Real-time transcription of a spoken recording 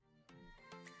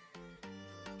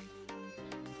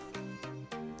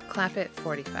Clap it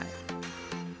 45.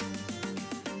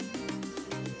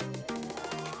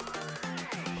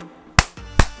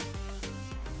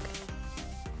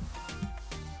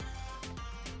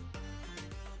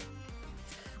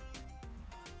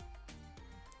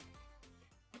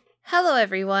 Hello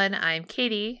everyone, I'm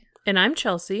Katie. And I'm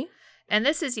Chelsea. And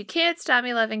this is You Can't Stop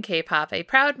Me Loving K-Pop, a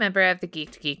proud member of the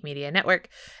Geek to Geek Media Network.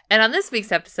 And on this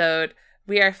week's episode,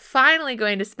 we are finally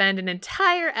going to spend an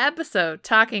entire episode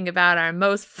talking about our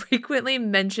most frequently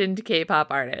mentioned K-pop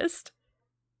artist,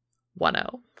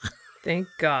 Wonho. Thank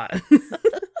God.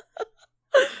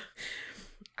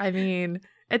 I mean,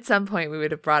 at some point we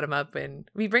would have brought him up, and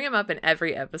we bring him up in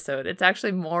every episode. It's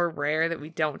actually more rare that we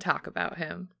don't talk about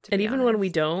him. And even when we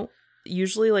don't,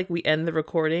 usually like we end the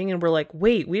recording and we're like,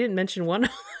 wait, we didn't mention Wonho.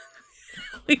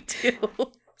 We do.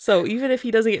 So even if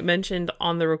he doesn't get mentioned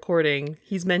on the recording,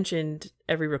 he's mentioned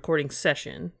every recording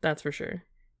session. That's for sure.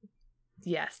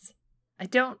 Yes. I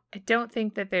don't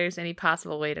think that there's any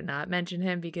possible way to not mention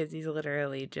him because he's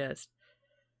literally just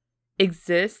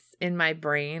exists in my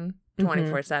brain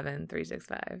 24/7,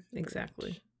 365.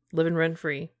 Exactly. Living rent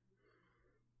free.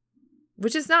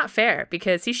 Which is not fair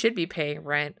because he should be paying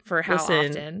rent for how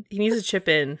often. He needs to chip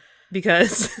in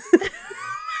because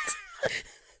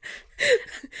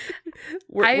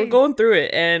we're going through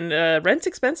it and rent's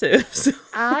expensive. So.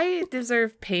 I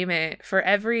deserve payment for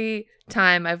every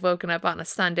time I've woken up on a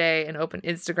Sunday and opened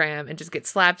Instagram and just get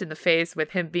slapped in the face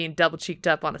with him being double cheeked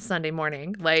up on a Sunday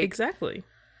morning. Like, exactly.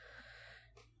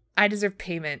 I deserve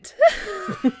payment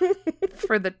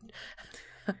for the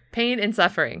pain and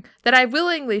suffering that I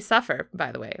willingly suffer,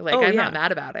 by the way. Like, I'm not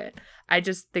mad about it. I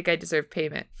just think I deserve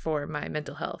payment for my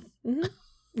mental health.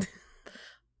 Mm-hmm.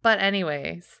 But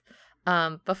anyways,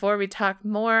 before we talk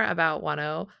more about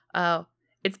Wonho,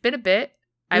 it's been a bit.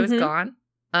 I was gone.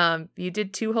 You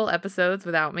did 2 whole episodes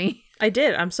without me. I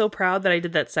did. I'm so proud that I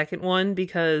did that second one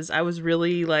because I was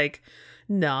really like,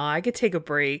 nah, I could take a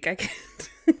break. I can't.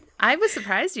 I was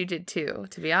surprised you did too,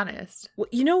 to be honest. Well,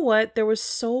 you know what? There was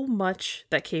so much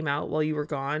that came out while you were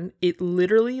gone. It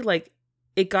literally, like,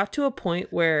 it got to a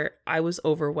point where I was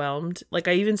overwhelmed. Like,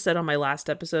 I even said on my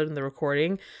last episode in the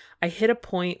recording, I hit a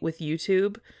point with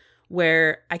YouTube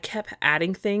where I kept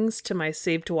adding things to my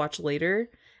save to watch later.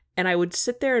 And I would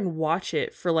sit there and watch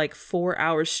it for like 4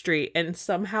 hours straight. And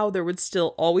somehow there would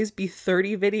still always be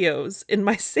 30 videos in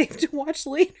my save to watch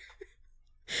later.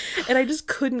 And I just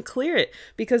couldn't clear it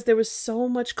because there was so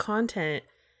much content.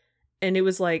 And it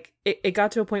was like, it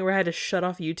got to a point where I had to shut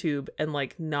off YouTube and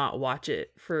like not watch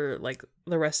it for like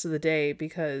the rest of the day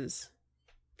because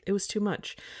it was too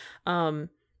much.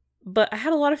 But I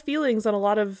had a lot of feelings on a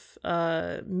lot of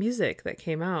music that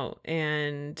came out.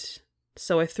 And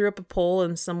so I threw up a poll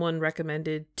and someone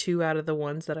recommended 2 out of the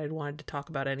ones that I'd wanted to talk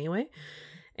about anyway.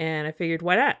 And I figured,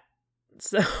 why not?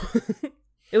 So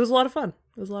it was a lot of fun.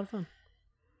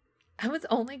 I was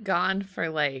only gone for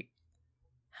like,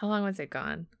 how long was it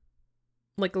gone?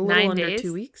 Like a little 9 under days?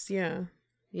 2 weeks, yeah.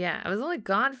 Yeah, I was only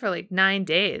gone for like 9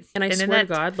 days. And I swear to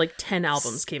God, like 10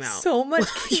 albums came out. So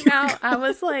much came out. I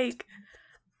was like,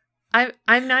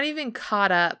 I'm not even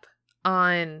caught up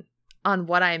on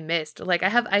what I missed. Like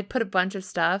I put a bunch of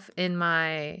stuff in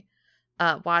my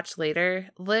watch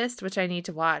later list, which I need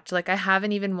to watch. Like I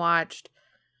haven't watched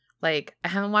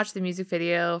the music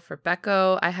video for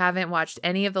Becco. I haven't watched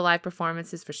any of the live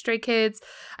performances for Stray Kids.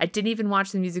 I didn't even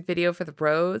watch the music video for the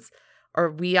Bros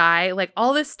or We. Like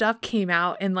all this stuff came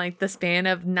out in like the span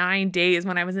of 9 days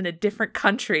when I was in a different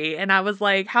country. And I was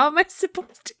like, how am I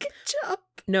supposed to catch up?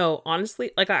 No,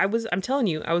 honestly, like I'm telling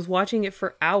you, I was watching it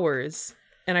for hours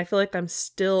and I feel like I'm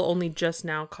still only just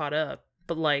now caught up.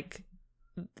 But like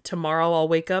tomorrow I'll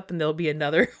wake up and there'll be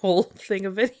another whole thing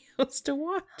of videos to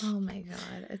watch. Oh my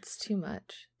God. It's too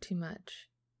much.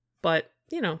 But,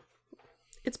 you know,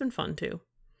 it's been fun too.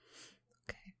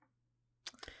 Okay.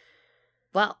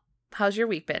 Well, how's your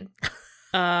week been?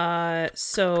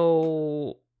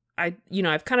 So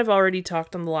I've kind of already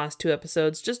talked on the last 2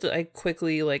 episodes, just I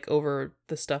quickly like over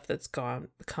the stuff that's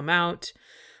come out.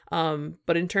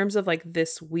 But in terms of like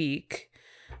this week,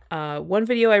 one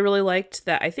video I really liked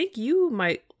that I think you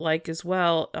might like as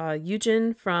well,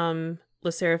 Yujin from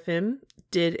Le Sserafim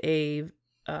did a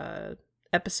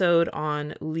episode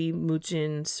on Lee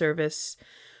Mujin service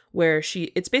where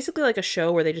it's basically like a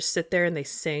show where they just sit there and they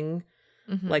sing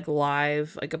like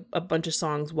live, like a bunch of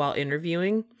songs while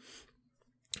interviewing.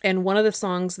 And one of the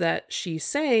songs that she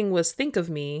sang was Think of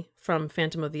Me from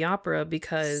Phantom of the Opera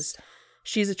because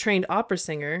she's a trained opera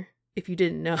singer, if you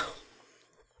didn't know.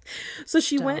 So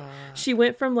she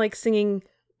went from like singing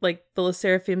like the Le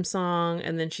Sserafim song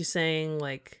and then she sang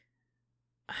like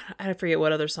I forget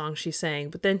what other song she sang,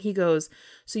 but then he goes,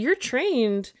 so you're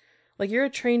trained, like you're a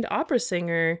trained opera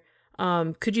singer.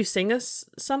 Could you sing us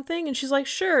something? And she's like,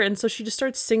 sure. And so she just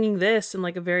starts singing this in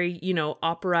like a very, you know,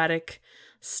 operatic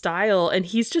style. And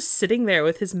he's just sitting there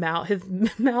with his mouth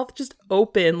just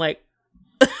open, like,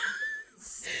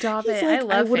 stop it. Like, I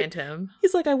love Phantom.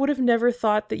 He's like, I would have never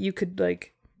thought that you could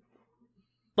like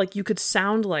you could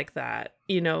sound like that,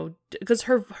 you know, because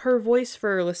her voice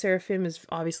for Le Seraphim is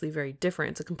obviously very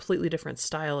different. It's a completely different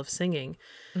style of singing.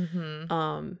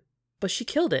 Mm-hmm. But she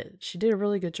killed it. She did a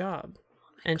really good job.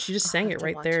 And she just sang it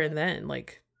right there and then,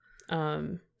 like,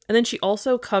 and then she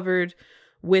also covered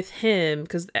with him,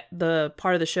 because the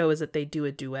part of the show is that they do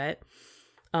a duet.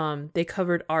 They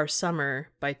covered Our Summer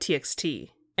by TXT,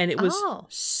 and it was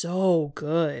so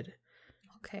good.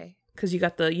 Okay. Because you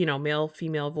got the, you know, male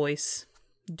female voice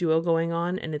duo going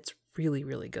on, and it's really,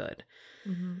 really good.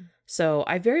 Mm-hmm. So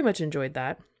I very much enjoyed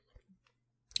that.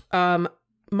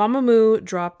 Mamamoo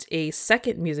dropped a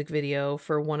second music video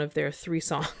for one of their 3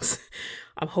 songs.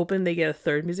 I'm hoping they get a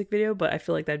third music video, but I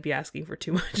feel like that'd be asking for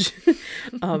too much.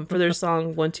 For their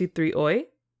song 123 Oi,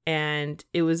 and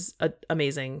it was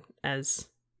amazing as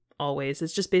always.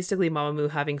 It's just basically Mamamoo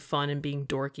having fun and being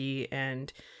dorky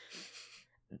and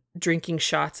drinking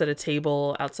shots at a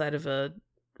table outside of a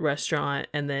restaurant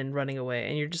and then running away,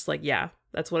 and you're just like, yeah,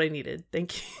 that's what I needed.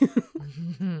 Thank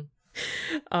you.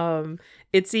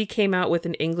 ITZY came out with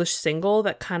an English single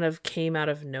that kind of came out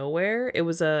of nowhere. It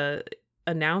was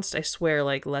announced, I swear,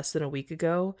 like less than a week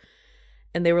ago,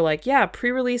 and they were like, yeah,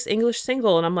 pre-release English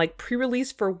single, and I'm like,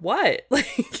 pre-release for what?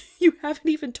 Like, you haven't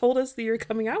even told us that you're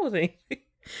coming out with anything.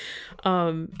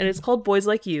 And it's called Boys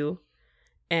Like You,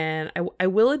 and I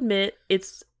will admit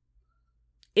it's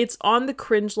on the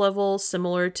cringe level,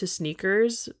 similar to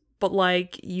Sneakers, but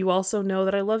like, you also know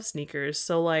that I love Sneakers,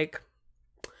 so like,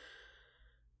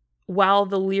 while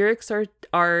the lyrics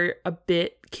are a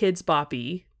bit kids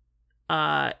boppy,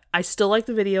 I still like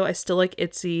the video. I still like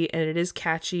ITZY, and it is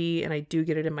catchy, and I do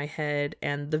get it in my head,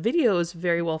 and the video is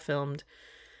very well filmed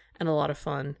and a lot of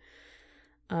fun.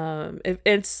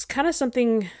 It's kind of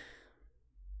something,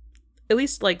 at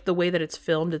least like the way that it's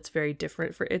filmed, it's very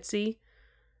different for ITZY.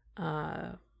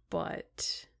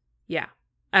 But yeah,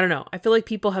 I don't know. I feel like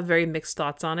people have very mixed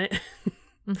thoughts on it.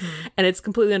 Mm-hmm. And it's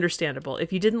completely understandable.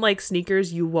 If you didn't like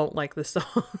Sneakers, you won't like this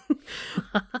song.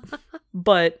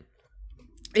 But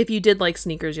if you did like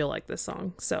Sneakers, you'll like this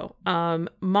song. So,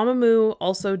 Mamamoo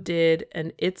also did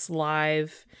an It's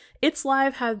Live. It's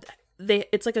Live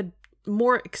it's like a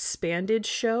more expanded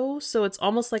show, so it's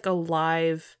almost like a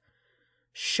live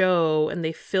show, and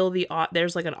they fill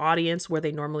there's like an audience where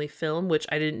they normally film, which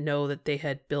I didn't know that they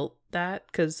had built that,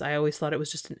 because I always thought it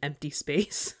was just an empty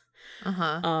space.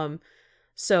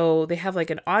 So they have like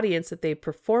an audience that they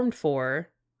performed for,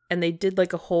 and they did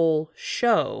like a whole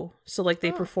show. So like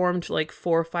they performed like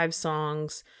 4 or 5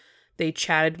 songs, they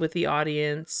chatted with the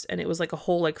audience, and it was like a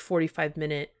whole like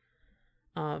 45-minute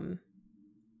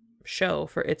show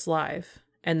for It's Live.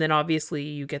 And then obviously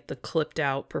you get the clipped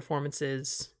out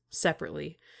performances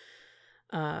separately.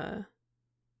 But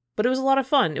it was a lot of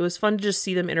fun. It was fun to just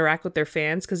see them interact with their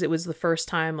fans, because it was the first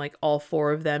time like all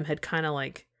 4 of them had kind of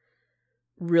like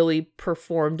really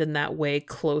performed in that way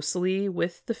closely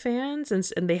with the fans,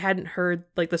 and they hadn't heard,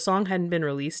 like, the song hadn't been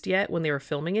released yet when they were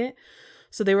filming it,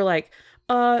 so they were like,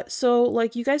 so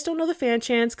like, you guys don't know the fan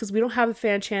chants because we don't have a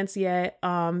fan chants yet,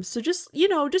 so just, you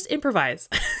know, just improvise.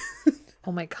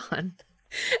 Oh my god.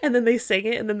 And then they sang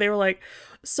it, and then they were like,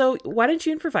 so why didn't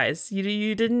you improvise?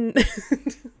 You didn't.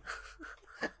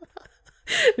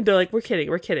 And they're like, we're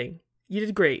kidding, you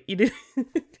did great, you did.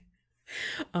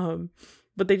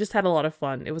 But they just had a lot of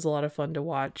fun. It was a lot of fun to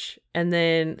watch. And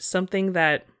then something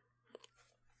that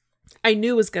I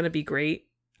knew was going to be great.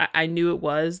 I knew it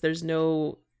was. There's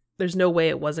no way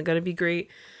it wasn't going to be great.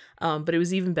 But it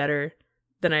was even better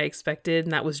than I expected.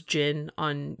 And that was Jin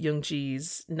on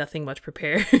Youngji's Nothing Much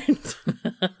Prepared.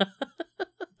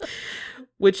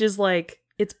 Which is like,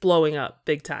 it's blowing up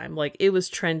big time. Like, it was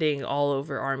trending all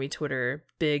over ARMY Twitter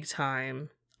big time.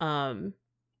 For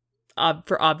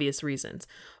obvious reasons.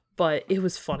 But it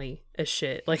was funny as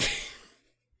shit. Like,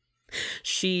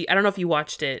 I don't know if you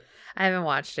watched it. I haven't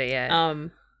watched it yet.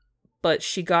 But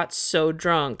she got so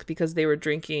drunk because they were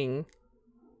drinking,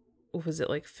 what was it,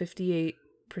 like 58%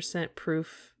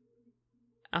 proof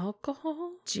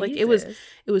alcohol? Jesus. Like, it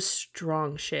was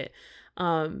strong shit.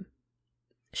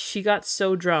 She got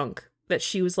so drunk that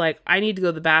she was like, I need to go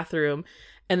to the bathroom.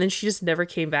 And then she just never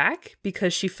came back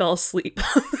because she fell asleep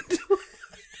on the door.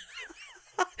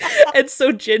 And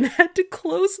so Jin had to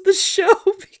close the show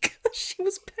because she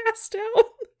was passed out.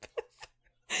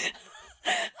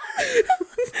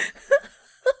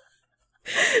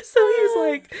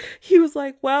 was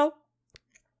like, well,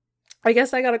 I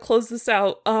guess I gotta close this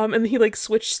out. And he like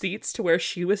switched seats to where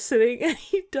she was sitting, and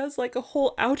he does like a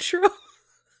whole outro.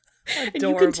 Adorable. And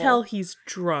you can tell he's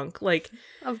drunk. Like,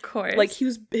 of course. Like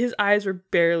his eyes were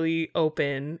barely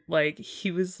open. Like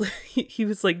he was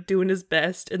like doing his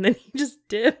best, and then he just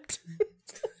dipped.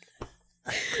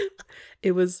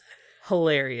 It was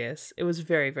hilarious. It was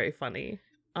very, very funny.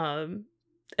 And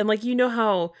like, you know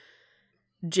how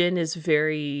Jin is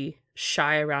very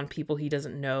shy around people he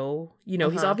doesn't know. You know,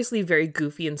 he's obviously very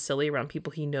goofy and silly around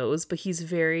people he knows, but he's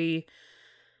very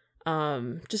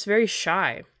just very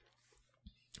shy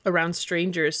around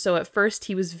strangers. So at first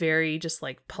he was very just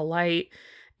like polite,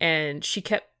 and she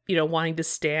kept, you know, wanting to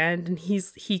stand, and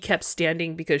he kept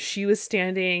standing because she was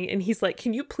standing, and he's like,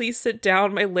 "Can you please sit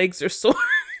down? My legs are sore."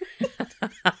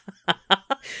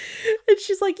 And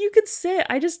she's like, "You could sit.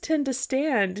 I just tend to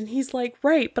stand." And he's like,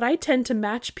 "Right, but I tend to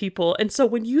match people. And so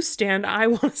when you stand, I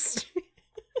want to stand."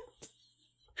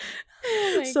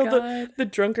 Oh my so God. the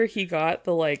drunker he got,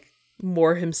 the like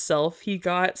more himself he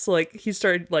got. So like he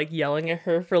started like yelling at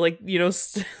her for like, you know,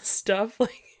 stuff.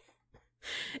 Like,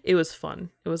 it was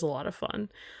fun. It was a lot of fun.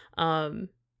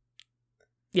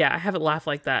 Yeah, I haven't laughed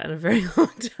like that in a very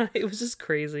long time. It was just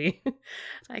crazy.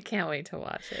 I can't wait to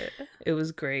watch it. It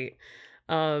was great.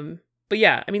 But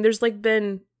yeah, I mean, there's like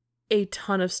been a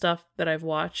ton of stuff that I've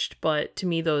watched, but to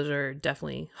me, those are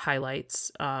definitely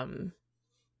highlights.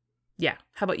 Yeah.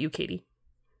 How about you, Katie?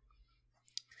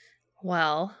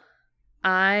 Well,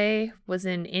 I was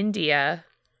in India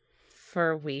for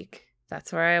a week.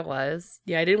 That's where I was.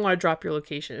 Yeah, I didn't want to drop your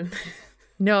location.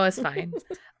 No, it's fine.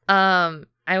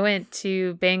 I went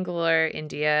to Bangalore,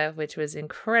 India, which was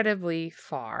incredibly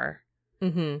far.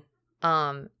 Mm-hmm.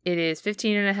 It is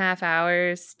 15 and a half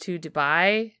hours to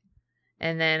Dubai,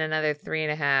 and then another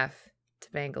 3.5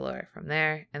 to Bangalore from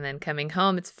there. And then coming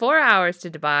home, it's 4 hours to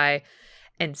Dubai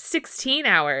and 16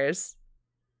 hours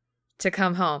to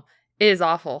come home. It is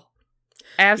awful.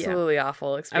 Absolutely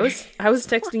awful experience. I was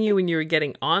texting you when you were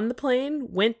getting on the plane,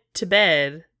 went to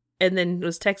bed, and then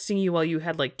was texting you while you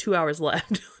had like 2 hours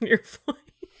left on your flight.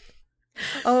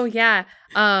 Oh yeah.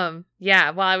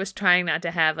 Yeah, well, I was trying not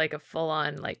to have like a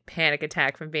full-on like panic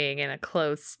attack from being in a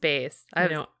closed space. I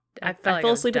know. I felt like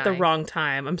fell asleep at the dying. wrong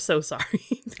time. I'm so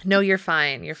sorry. No, you're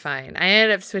fine. You're fine. I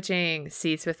ended up switching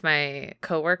seats with my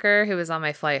coworker who was on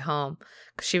my flight home,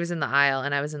 because she was in the aisle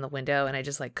and I was in the window, and I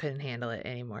just like couldn't handle it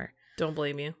anymore. Don't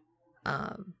blame you.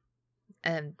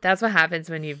 And that's what happens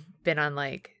when you've been on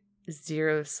like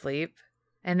zero sleep.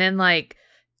 And then like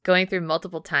going through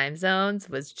multiple time zones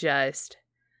was just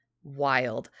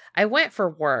wild. I went for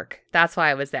work. That's why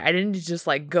I was there. I didn't just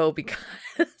like go because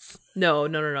No.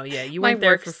 Yeah, you went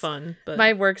there for fun. But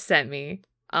my work sent me.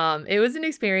 It was an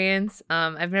experience.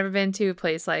 I've never been to a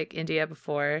place like India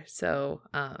before, so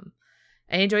I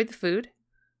enjoyed the food.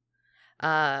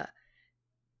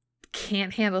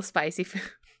 Can't handle spicy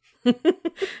food.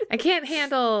 I can't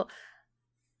handle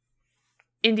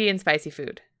Indian spicy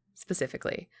food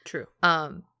specifically. True.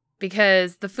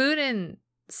 Because the food in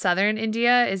southern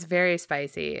India is very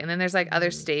spicy, and then there's like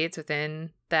other states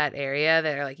within that area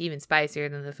that are like even spicier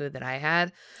than the food that I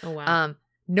had. Oh wow.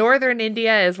 Northern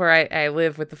India is where I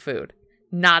live with the food.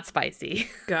 Not spicy.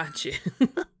 Gotcha.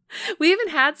 We even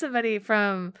had somebody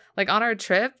from like on our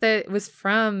trip that was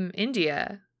from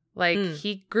India. Like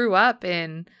he grew up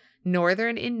in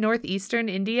northeastern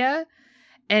India,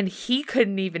 and he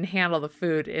couldn't even handle the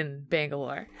food in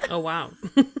Bangalore. Oh wow.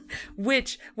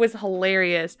 Which was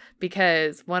hilarious,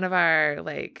 because one of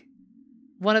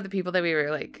the people that we were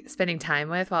like spending time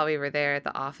with while we were there at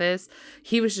the office,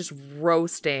 he was just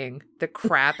roasting the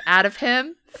crap out of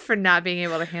him for not being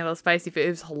able to handle spicy food. It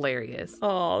was hilarious.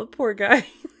 Oh, poor guy.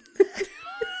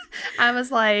 I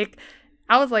was like,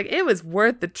 it was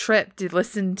worth the trip to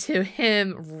listen to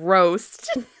him roast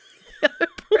the other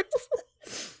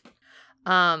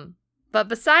person. But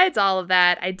besides all of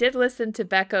that, I did listen to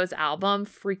Becco's album.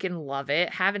 Freaking love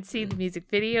it. Haven't seen the music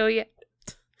video yet.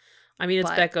 I mean,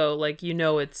 it's Becco. Like, you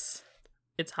know, it's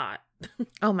hot.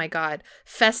 Oh my God.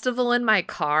 Festival in My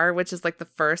Car, which is like the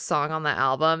first song on the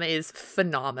album, is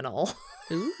phenomenal.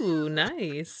 Ooh,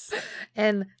 nice.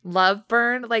 And Love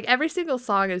Burn, like every single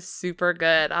song is super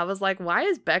good. I was like, why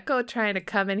is Becco trying to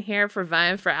come in here for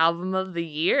vying for album of the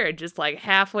year? Just like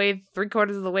halfway, 3/4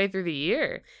 of the way through the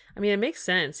year. I mean, it makes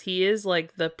sense. He is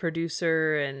like the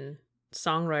producer and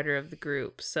songwriter of the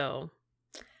group, so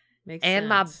makes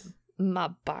sense. And my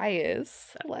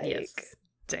bias, like, yes.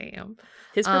 Damn.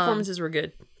 His performances were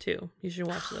good too. You should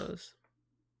watch those.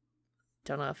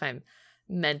 Don't know if I'm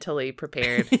mentally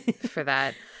prepared for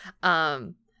that.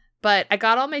 But I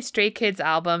got all my Stray Kids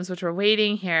albums, which were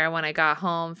waiting here when I got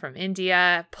home from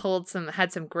India.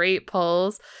 Had some great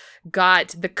pulls.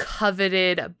 Got the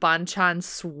coveted Banchan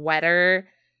sweater,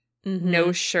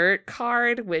 no shirt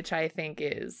card, which I think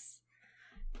is,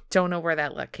 don't know where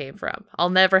that luck came from.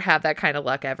 I'll never have that kind of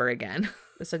luck ever again.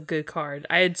 It's a good card.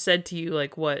 I had said to you,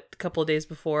 like, a couple of days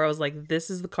before, I was like,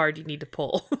 this is the card you need to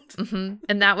pull.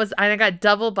 And I got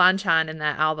double Banchan in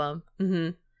that album.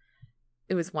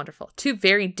 It was wonderful. Two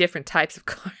very different types of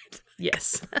cards.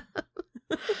 Yes.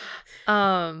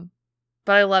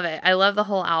 But I love it. I love the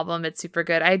whole album. It's super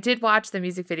good. I did watch the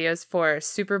music videos for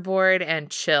Superboard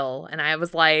and Chill, and I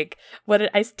was like,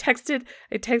 I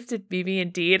texted Mimi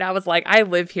and Dee, and I was like, I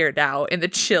live here now in the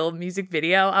Chill music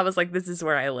video. I was like, this is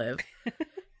where I live.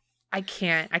 I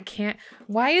can't.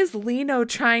 Why is Lino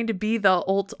trying to be the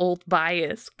alt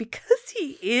bias? Because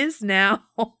he is now.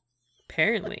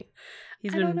 Apparently.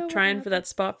 He's been trying for that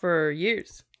spot for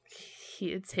years.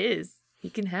 It's his.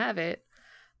 He can have it.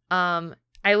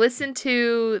 I listened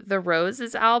to the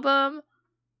Roses album.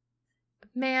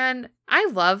 Man, I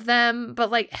love them,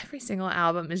 but like every single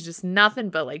album is just nothing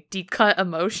but like deep cut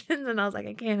emotions, and I was like,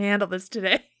 I can't handle this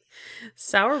today.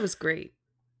 Sour was great.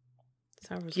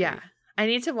 Great. I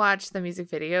need to watch the music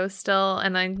video still,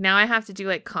 and now I have to do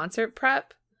like concert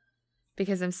prep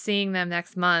because I'm seeing them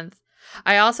next month.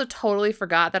 I also totally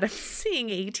forgot that I'm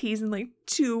seeing ATs in like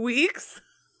 2 weeks.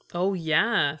 Oh,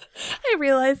 yeah. I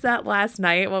realized that last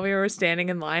night while we were standing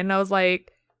in line. And I was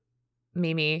like,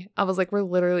 Mimi, we're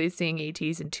literally seeing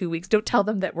ATs in 2 weeks. Don't tell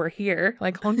them that we're here.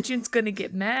 Like, Hongjun's going to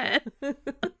get mad.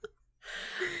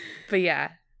 But yeah.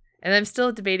 And I'm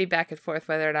still debating back and forth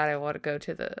whether or not I want to go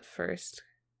to the first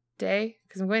day.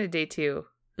 Because I'm going to day 2.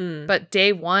 But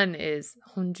day 1 is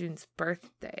Hongjun's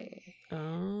birthday.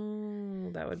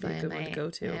 Oh, that would be a good one to go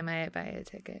to. I might buy a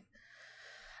ticket.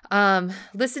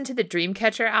 Listen to the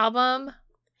Dreamcatcher album.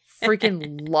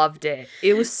 Freaking loved it.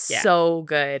 It was so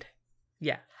good.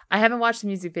 Yeah. I haven't watched the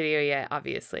music video yet,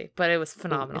 obviously, but it was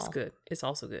phenomenal. It's good. It's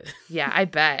also good. Yeah, I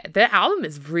bet. The album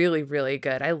is really, really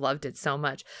good. I loved it so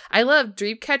much. I loved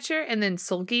Dreamcatcher, and then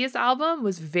Seulgi's album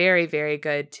was very, very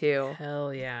good too.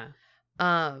 Hell yeah.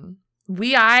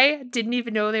 I didn't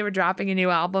even know they were dropping a new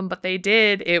album, but they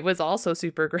did. It was also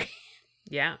super great.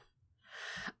 Yeah.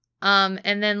 And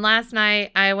then last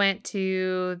night I went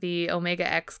to the Omega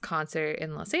X concert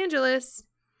in Los Angeles.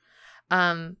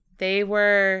 They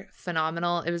were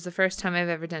phenomenal. It was the first time I've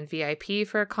ever done VIP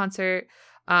for a concert.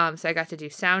 So I got to do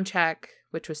sound check,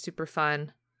 which was super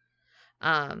fun.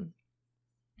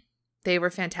 They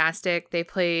were fantastic. They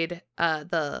played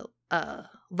the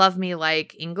Love Me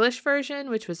Like English version,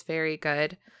 which was very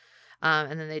good.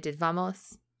 And then they did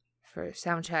Vamos for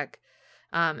sound check.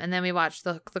 And then we watched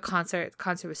the concert. The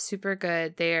concert was super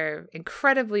good. They're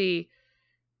incredibly,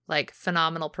 like,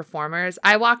 phenomenal performers.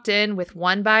 I walked in with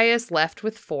 1 bias, left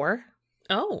with 4.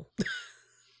 Oh.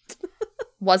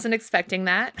 Wasn't expecting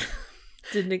that.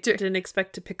 Didn't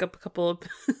expect to pick up a couple of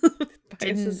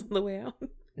biases on the way out.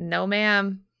 No,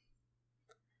 ma'am.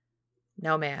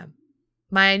 No, ma'am.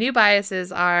 My new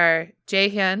biases are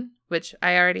Jaehyun, which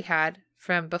I already had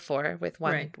from before with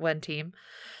one team.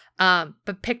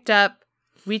 But picked up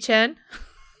Wichen,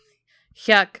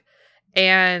 Hyuk,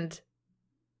 and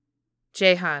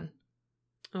Jaehan.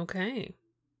 Okay.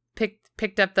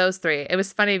 Picked up those 3. It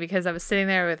was funny because I was sitting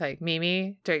there with like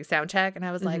Mimi during sound check, and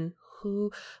I was like,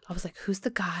 who's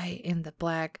the guy in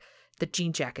the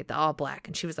jean jacket, the all black?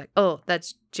 And she was like, oh,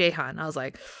 that's Jaehan. I was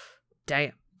like,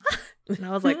 damn. And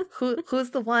I was like, who's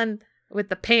the one with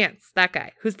the pants? That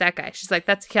guy. Who's that guy? She's like,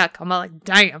 that's Hyuk. I'm all like,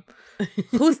 damn.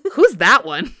 Who's that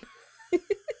one?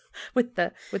 with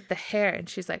the hair. And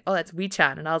she's like, oh, that's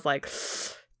Wechan. And I was like,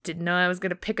 didn't know I was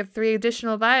gonna pick up 3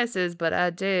 additional biases, but I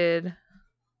did.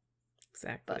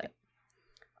 Exactly. But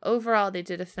overall, they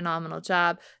did a phenomenal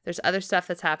job. There's other stuff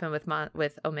that's happened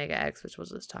with Omega X, which we'll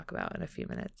just talk about in a few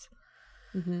minutes.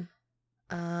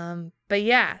 But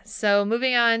yeah, so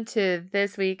moving on to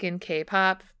this week in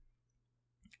K-pop.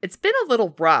 It's been a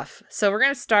little rough. So we're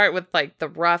going to start with like the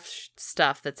rough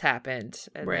stuff that's happened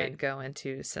and then go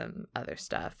into some other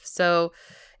stuff. So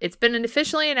it's been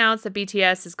officially announced that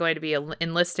BTS is going to be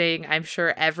enlisting. I'm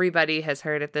sure everybody has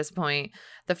heard at this point.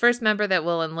 The first member that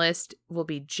will enlist will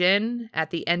be Jin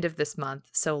at the end of this month.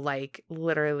 So like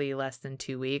literally less than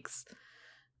 2 weeks.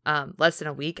 Less than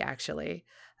a week, actually.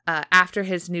 After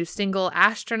his new single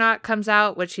Astronaut comes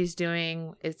out, which he's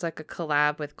doing, it's like a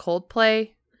collab with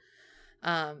Coldplay.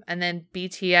 And then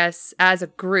BTS as a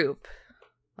group,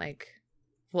 like,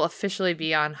 will officially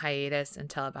be on hiatus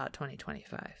until about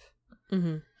 2025.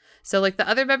 So, like, the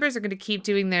other members are going to keep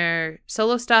doing their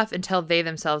solo stuff until they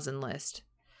themselves enlist.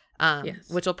 Yes.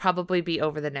 which will probably be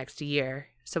over the next year.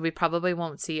 So we probably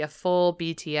won't see a full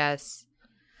BTS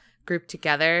group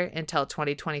together until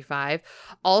 2025.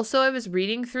 Also, I was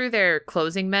reading through their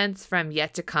closing months from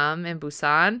Yet to Come in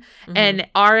Busan, and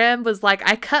RM was like,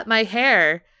 I cut my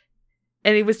hair.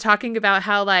 And he was talking about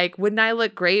how, like, wouldn't I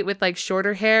look great with, like,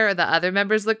 shorter hair, or the other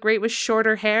members look great with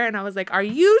shorter hair? And I was like, are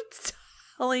you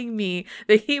telling me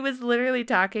that he was literally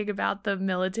talking about the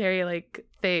military, like,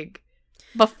 thing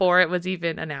before it was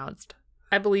even announced?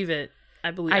 I believe it.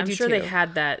 I'm sure too. they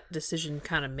had that decision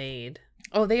kind of made.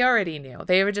 Oh, they already knew.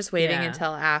 They were just waiting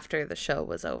until after the show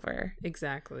was over.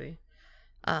 Exactly.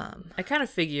 I kind of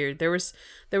figured there was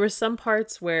some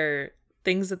parts where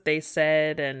things that they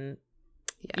said and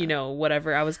you know,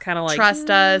 whatever, I was kind of like, trust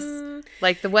us,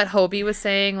 like what Hobie was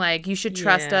saying, like, you should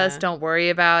trust us, don't worry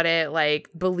about it, like,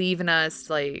 believe in us,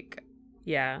 like,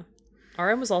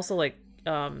 RM was also like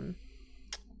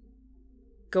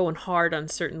going hard on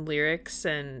certain lyrics,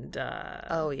 and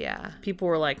people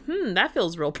were like, that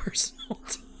feels real personal.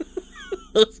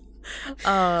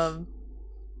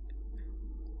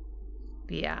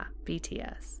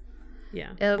 BTS.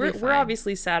 Yeah, we're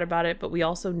obviously sad about it, but we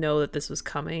also know that this was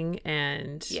coming,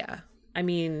 and I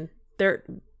mean,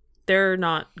 they're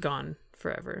not gone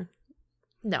forever.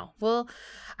 No, well,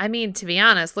 I mean, to be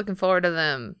honest, looking forward to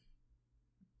them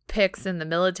pics in the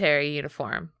military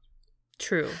uniform.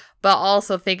 True, but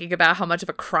also thinking about how much of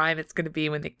a crime it's going to be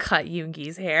when they cut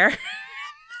Yoongi's hair.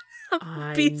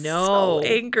 I know, so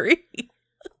angry.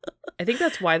 I think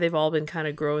that's why they've all been kind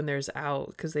of growing theirs out,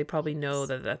 because they probably know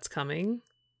that that's coming.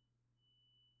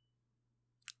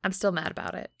 I'm still mad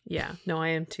about it. Yeah, no, I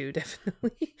am too,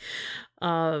 definitely.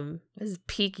 This is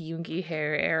peak Yoongi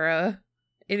hair era.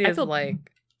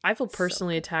 I feel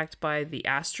personally attacked by the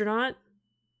astronaut.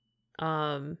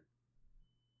 Oh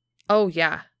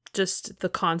yeah, just the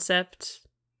concept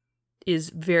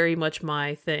is very much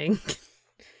my thing.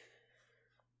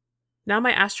 Now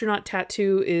my astronaut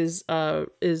tattoo is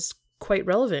quite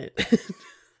relevant.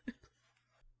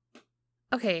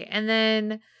 Okay, and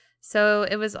then so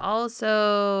it was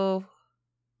also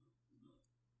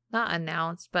not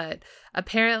announced, but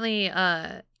apparently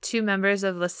two members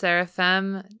of Le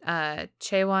Seraphim,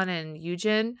 Chaewon and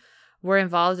Yoojin, were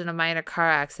involved in a minor car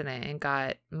accident and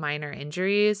got minor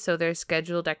injuries, so their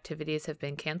scheduled activities have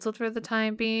been canceled for the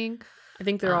time being. I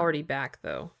think they're already back,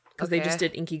 though, because they just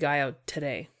did Inkigayo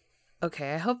today.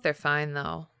 Okay, I hope they're fine,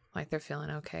 though. Like, they're feeling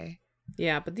okay.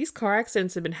 Yeah, but these car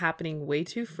accidents have been happening way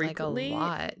too frequently. Like, a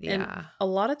lot, yeah. And a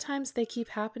lot of times they keep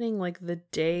happening, like, either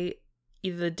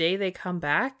the day they come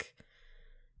back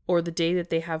or the day that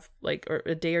they have, like, or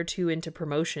a day or two into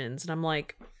promotions. And I'm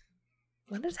like,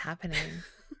 what is happening?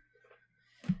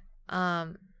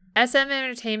 SM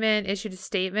Entertainment issued a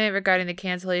statement regarding the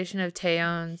cancellation of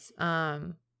Taeyeon's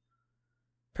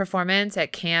performance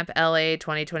at Camp LA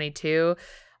 2022.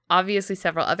 Obviously,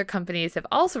 several other companies have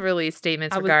also released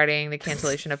statements regarding the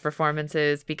cancellation of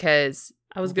performances, because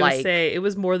I was going to say it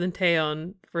was more than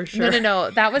Taeyeon for sure.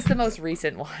 No. That was the most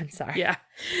recent one. Sorry. Yeah.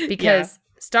 Because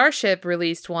Starship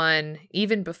released one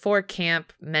even before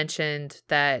Camp mentioned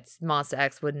that Monsta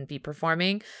X wouldn't be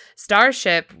performing.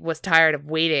 Starship was tired of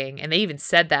waiting, and they even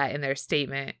said that in their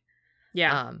statement.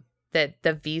 Yeah. That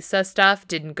the visa stuff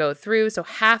didn't go through, so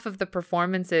half of the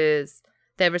performances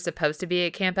that were supposed to be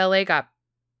at Camp LA got,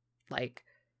 like,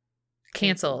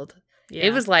 canceled. Yeah.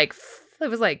 It was like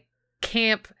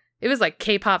camp. It was like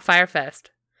K-pop Firefest.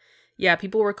 Yeah,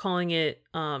 people were calling it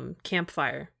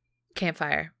Campfire.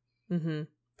 Mm-hmm.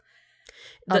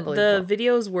 The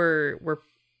videos were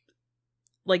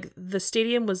like, the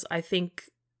stadium was, I think,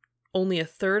 only a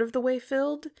third of the way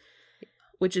filled,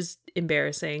 which is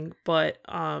embarrassing. But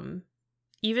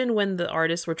even when the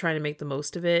artists were trying to make the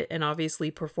most of it and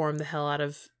obviously perform the hell out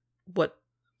of what,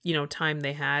 time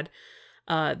they had,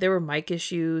 there were mic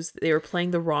issues. They were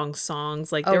playing the wrong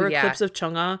songs. Like, there were clips of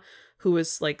Chungha who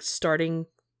was, like, starting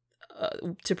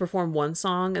to perform one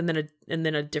song, and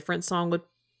then a different song would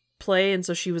play, and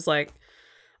so she was like,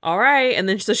 all right, and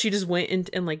then so she just went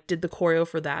and like did the choreo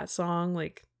for that song.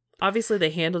 Like, obviously they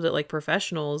handled it like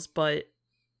professionals, but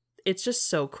it's just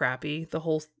so crappy. The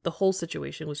whole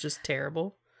situation was just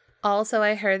terrible. Also,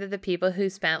 I heard that the people who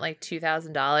spent like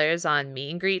 $2,000 on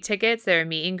meet and greet tickets, their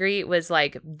meet and greet was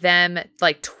like them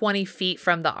like 20 feet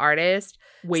from the artist,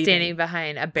 waving, standing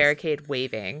behind a barricade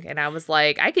waving. And I was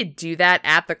like, I could do that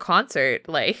at the concert.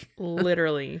 Like,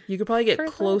 literally, you could probably get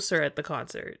closer at the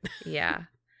concert. Yeah,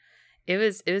 it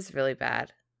was really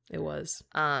bad. It was.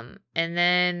 And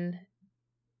then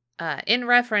in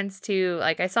reference to,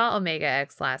 like, I saw Omega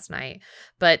X last night,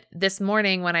 but this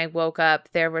morning when I woke up,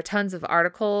 there were tons of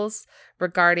articles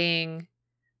regarding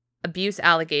abuse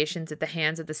allegations at the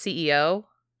hands of the CEO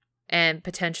and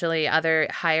potentially other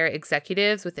higher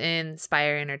executives within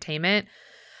Spire Entertainment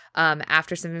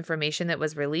after some information that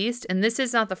was released. And this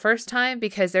is not the first time,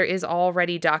 because there is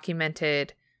already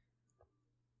documented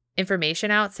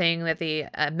information out saying that the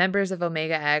members of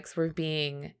Omega X were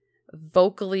being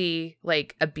vocally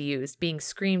like abused, being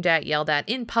screamed at, yelled at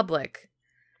in public.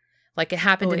 Like it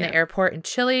happened in the airport in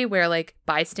Chile where like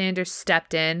bystanders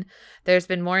stepped in. There's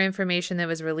been more information that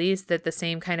was released that the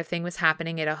same kind of thing was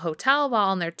happening at a hotel while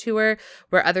on their tour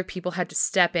where other people had to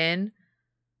step in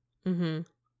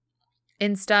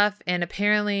and stuff. And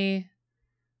apparently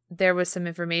there was some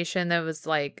information that was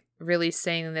like really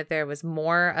saying that there was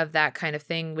more of that kind of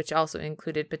thing, which also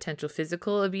included potential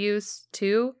physical abuse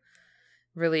too,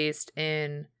 released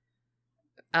in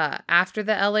after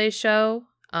the LA show.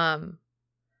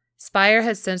 Spire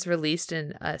has since released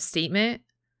a statement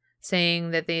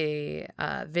saying that the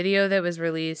video that was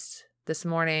released this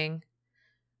morning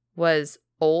was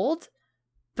old,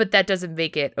 but that doesn't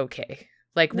make it okay.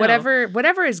 Like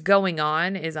whatever is going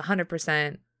on is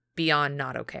 100% beyond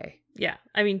not okay. Yeah.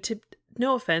 I mean,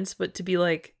 no offense, but to be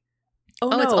like, oh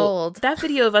no, it's old. That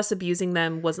video of us abusing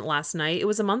them wasn't last night. It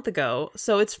was a month ago.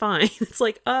 So it's fine. It's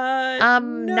like, no.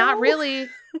 Not really.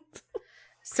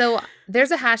 So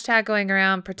there's a hashtag going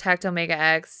around, Protect Omega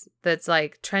X, that's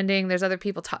like trending. There's other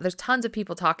people. There's tons of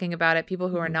people talking about it. People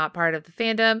who are not part of the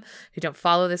fandom, who don't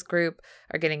follow this group,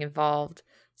 are getting involved.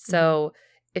 So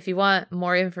if you want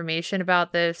more information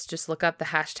about this, just look up the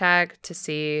hashtag to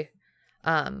see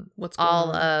what's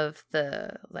all of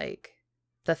the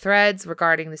threads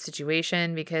regarding the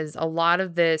situation, because a lot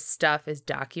of this stuff is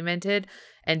documented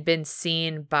and been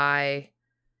seen by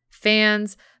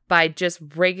fans, by just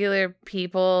regular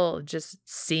people just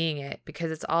seeing it,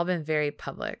 because it's all been very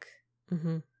public.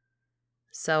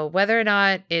 So whether or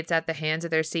not it's at the hands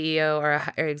of their CEO or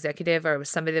executive, or it was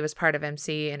somebody that was part of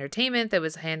MC Entertainment that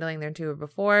was handling their tour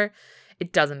before,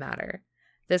 it doesn't matter.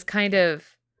 This kind of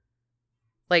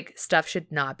like stuff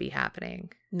should not be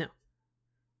happening. No.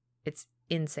 It's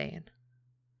insane.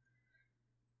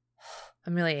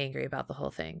 I'm really angry about the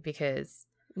whole thing because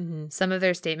some of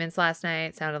their statements last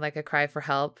night sounded like a cry for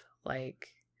help. Like,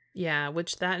 yeah,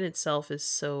 which that in itself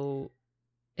is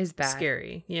bad.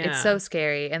 Scary. Yeah. It's so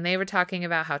scary. And they were talking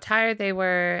about how tired they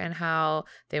were and how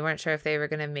they weren't sure if they were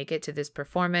going to make it to this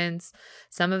performance.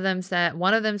 One of them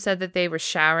said that they were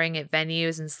showering at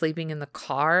venues and sleeping in the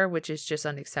car, which is just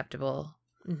unacceptable.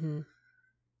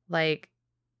 Like,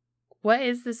 what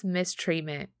is this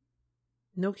mistreatment?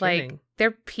 No kidding. Like,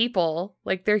 they're people.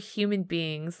 Like, they're human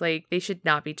beings. Like, they should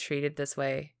not be treated this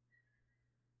way.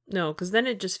 No, because then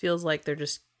it just feels like they're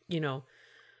just,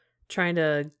 trying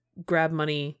to grab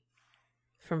money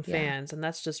from fans, and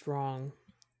that's just wrong.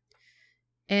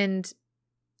 And,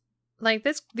 like,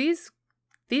 these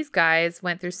guys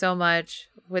went through so much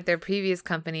with their previous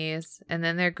companies, and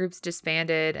then their groups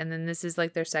disbanded, and then this is,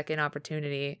 like, their second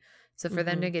opportunity. So for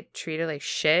them to get treated like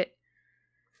shit,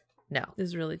 no.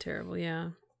 It's really terrible,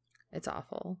 yeah. It's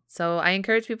awful. So I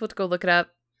encourage people to go look it up.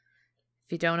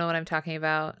 If you don't know what I'm talking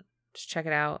about, just check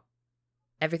it out.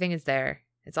 Everything is there.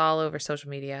 It's all over social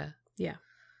media. Yeah.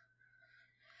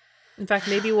 In fact,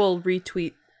 maybe we'll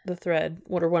retweet the thread,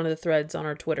 one of the threads on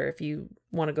our Twitter if you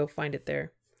want to go find it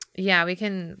there. Yeah, we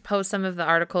can post some of the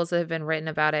articles that have been written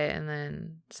about it, and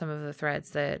then some of the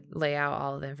threads that lay out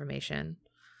all of the information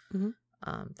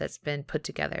that's been put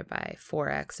together by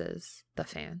 4X's, the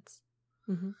fans.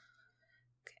 Okay.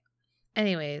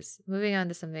 Anyways, moving on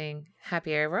to something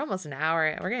happier. We're almost an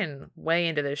hour. We're getting way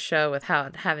into this show with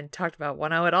haven't talked about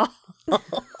Wonho at all.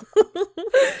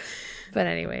 But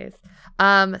anyways,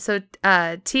 so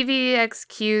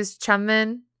TVXQ's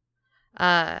Chummin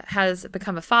has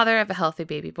become a father of a healthy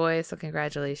baby boy. So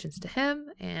congratulations to him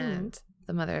and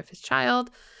the mother of his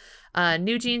child.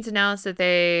 New Jeans announced that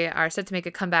they are set to make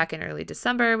a comeback in early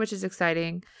December, which is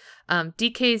exciting.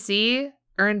 DKZ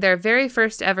earned their very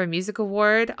first ever music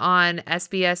award on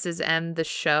SBS's M The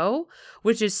Show,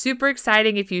 which is super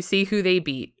exciting if you see who they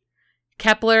beat.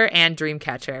 Kepler and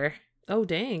Dreamcatcher. Oh,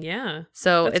 dang, yeah.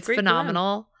 So it's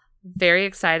phenomenal. Very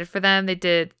excited for them.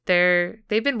 They've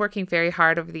been working very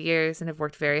hard over the years and have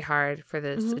worked very hard for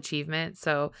this achievement.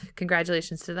 So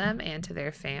congratulations to them and to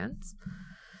their fans.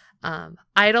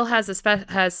 Idol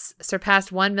has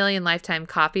surpassed 1 million lifetime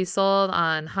copies sold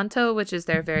on Wonho, which is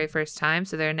their very first time.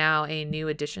 So they're now a new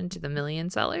addition to the million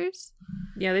sellers.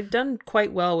 Yeah, they've done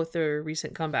quite well with their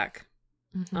recent comeback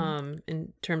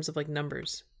in terms of like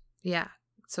numbers. Yeah.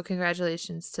 So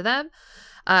congratulations to them.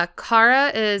 Kara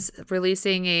is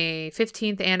releasing a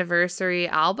 15th anniversary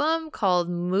album called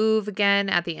Move Again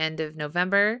at the end of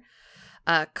November.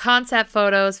 Concept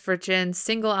photos for Jin's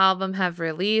single album have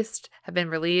been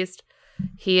released.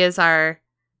 He is our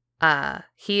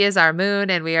moon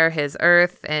and we are his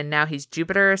earth, and now he's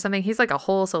Jupiter or something. He's like a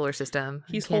whole solar system.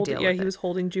 He was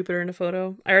holding Jupiter in a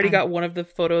photo. I already got one of the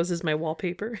photos as my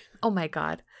wallpaper. Oh my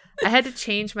god. I had to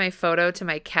change my photo to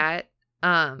my cat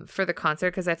for the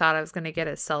concert because I thought I was going to get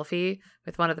a selfie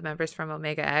with one of the members from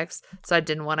Omega X. So I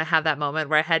didn't want to have that moment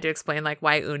where I had to explain like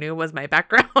why Unu was my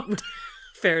background.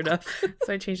 Fair enough.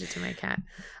 So I changed it to my cat.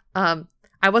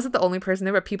 I wasn't the only person.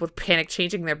 There were people panic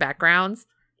changing their backgrounds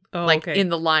in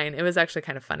the line. It was actually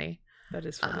kind of funny. That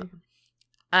is funny.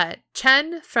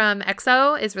 Chen from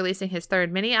EXO is releasing his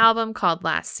third mini album called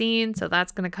Last Scene. So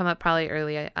that's going to come up probably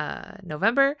early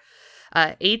November.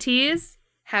 ATEEZ,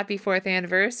 happy 4th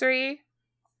anniversary.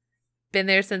 Been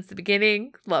there since the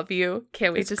beginning. Love you.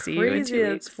 Can't wait to see you in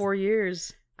 2 weeks. It's 4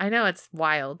 years. I know, it's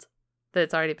wild that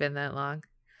it's already been that long.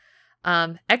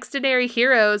 Extraordinary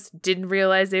Heroes didn't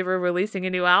realize they were releasing a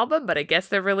new album, but I guess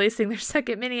they're releasing their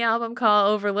second mini album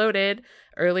called Overloaded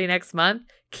early next month.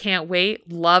 Can't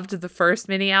wait. Loved the first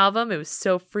mini album. It was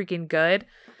so freaking good.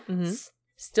 Mm-hmm.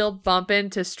 Still bumping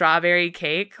to Strawberry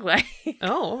Cake. Like,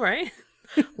 oh, all right.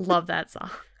 Love that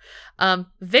song.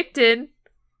 Victon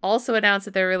also announced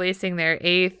that they're releasing their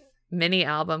 8th mini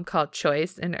album called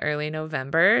Choice in early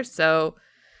November. So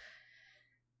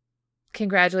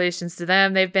congratulations to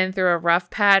them. They've been through a rough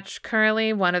patch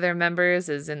currently. One of their members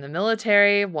is in the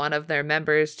military. One of their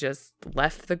members just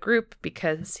left the group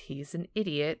because he's an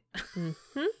idiot.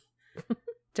 Mm-hmm.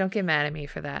 Don't get mad at me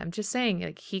for that. I'm just saying,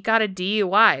 like, he got a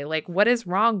DUI. Like, what is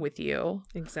wrong with you?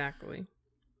 Exactly.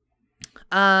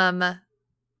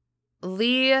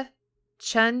 Lee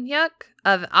Chun-hyuk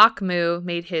of Akmu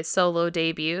made his solo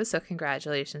debut, so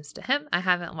congratulations to him. I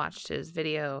haven't watched his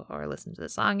video or listened to the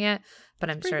song yet, but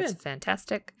I'm sure it's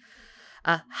fantastic.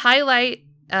 Highlight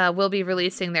will be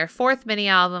releasing their 4th mini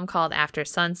album called After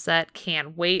Sunset.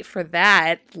 Can't wait for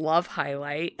that. Love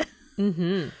Highlight.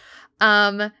 Mm-hmm.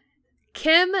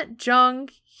 Kim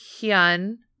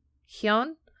Jong-hyun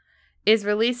is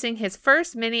releasing his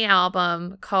first mini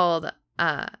album called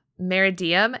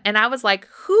Meridium, and I was like,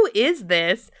 who is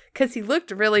this? Because he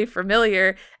looked really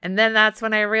familiar, and then that's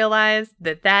when I realized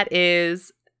that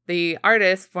is the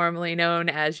artist formerly known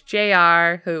as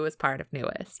JR, who was part of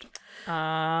Newest.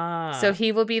 So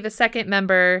he will be the second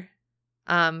member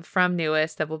from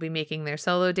Newest that will be making their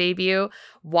solo debut.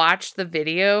 Watch the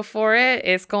video for it.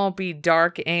 It's gonna be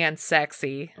dark and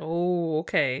sexy. Oh,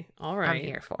 okay. All right. I'm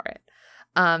here for it.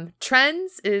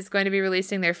 Trends is going to be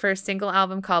releasing their first single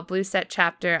album called Blue Set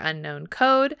Chapter Unknown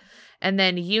Code. And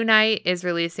then Unite is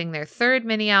releasing their 3rd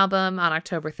mini album on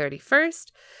October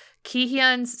 31st.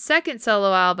 Kihyun's second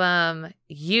solo album,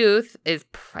 Youth, is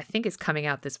coming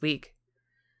out this week.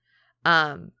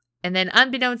 And then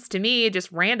unbeknownst to me,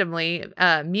 just randomly,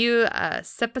 Mew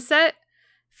Sepaset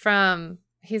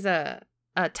he's a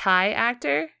Thai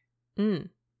actor.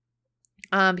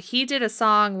 He did a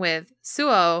song with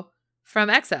Suho from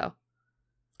EXO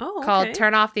called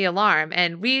Turn Off the Alarm.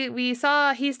 And we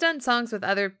saw he's done songs with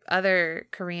other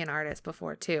Korean artists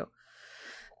before too.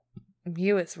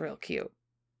 Mew is real cute.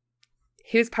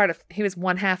 He was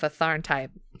one half a Tharn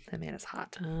type. That man is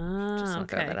hot. Just want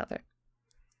to throw that out there.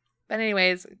 But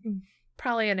anyways,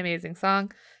 probably an amazing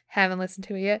song. Haven't listened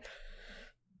to it yet.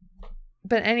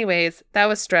 But anyways, that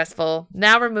was stressful.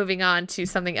 Now we're moving on to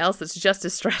something else that's just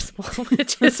as stressful,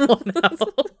 which is Wonho.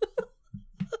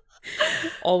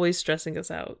 Always stressing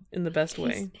us out in the best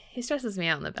way. He stresses me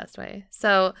out in the best way.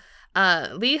 So,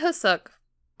 Lee Ho-suk,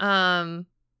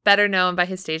 better known by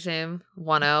his stage name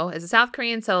Wonho, is a South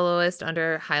Korean soloist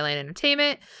under Highline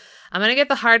Entertainment. I'm going to get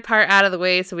the hard part out of the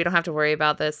way so we don't have to worry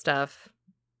about this stuff.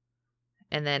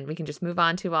 And then we can just move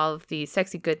on to all of the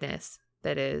sexy goodness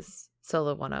that is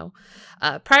solo Wonho.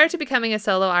 Prior to becoming a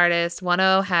solo artist,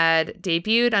 Wonho had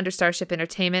debuted under Starship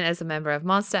Entertainment as a member of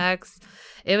Monsta X.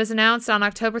 It was announced on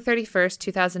October 31st,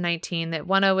 2019 that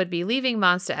Wonho would be leaving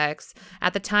Monsta X.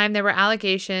 At the time, there were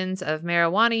allegations of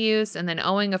marijuana use and then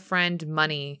owing a friend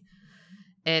money.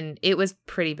 And it was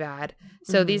pretty bad.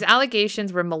 So these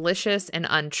allegations were malicious and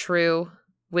untrue,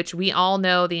 which we all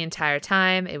know the entire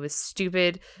time. It was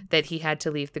stupid that he had to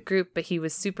leave the group, but he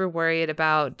was super worried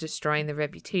about destroying the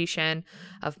reputation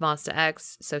of Monsta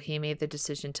X, so he made the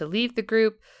decision to leave the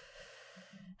group.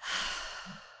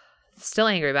 Still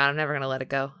angry about it. I'm never going to let it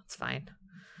go. It's fine.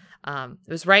 It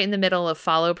was right in the middle of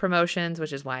Follow promotions,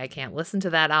 which is why I can't listen to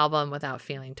that album without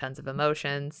feeling tons of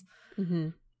emotions. Mm-hmm.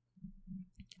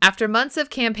 After months of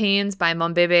campaigns by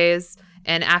Monbebes,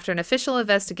 and after an official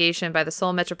investigation by the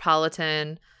Seoul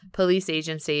Metropolitan police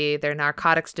agency, their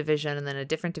narcotics division, and then a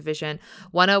different division.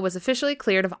 Wonho was officially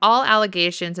cleared of all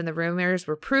allegations, and the rumors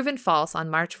were proven false on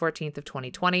March 14th of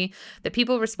 2020. The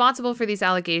people responsible for these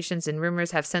allegations and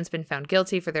rumors have since been found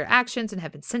guilty for their actions and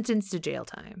have been sentenced to jail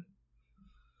time.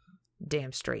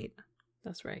 Damn straight.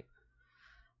 That's right.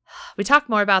 We talk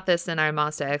more about this in our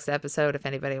Monster X episode if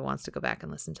anybody wants to go back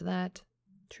and listen to that.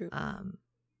 True. I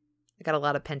got a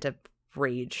lot of pent-up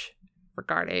rage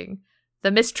regarding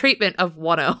the mistreatment of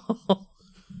Wonho.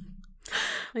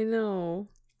 I know.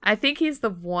 I think he's the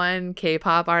one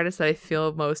K-pop artist that I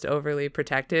feel most overly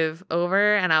protective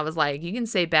over. And I was like, you can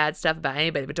say bad stuff about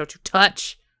anybody, but don't you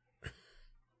touch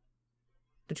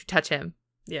him.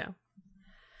 Yeah.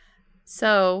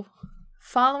 So,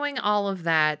 following all of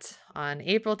that, on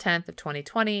April 10th of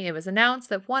 2020, it was announced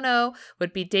that Wonho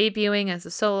would be debuting as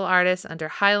a solo artist under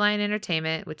Highline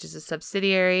Entertainment, which is a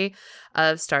subsidiary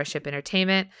of Starship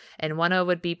Entertainment, and Wonho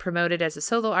would be promoted as a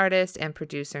solo artist and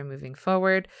producer moving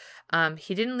forward.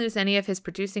 He didn't lose any of his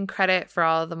producing credit for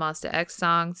all of the Monster X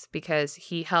songs because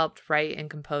he helped write and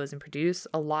compose and produce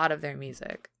a lot of their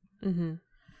music. Mm-hmm.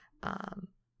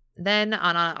 Then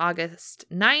on August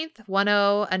 9th,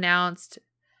 Wonho announced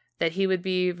that he would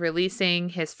be releasing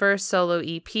his first solo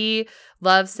EP,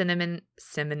 Love Synonym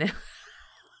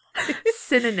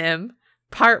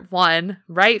Part 1,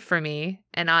 Write For Me.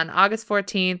 And on August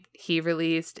 14th, he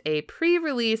released a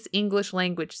pre-release English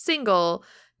language single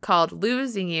called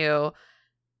Losing You.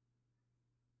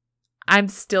 I'm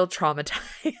still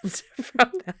traumatized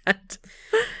from that.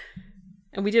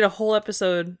 And we did a whole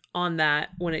episode on that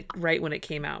when it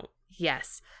came out.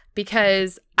 Yes,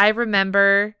 because I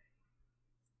remember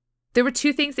there were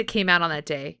two things that came out on that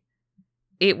day.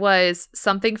 It was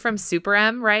something from Super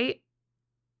M, right?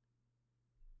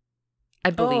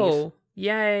 I believe. Oh,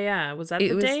 yeah. Was that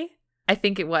the day? I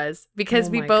think it was because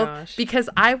because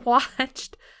I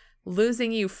watched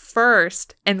Losing You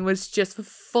first and was just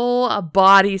full of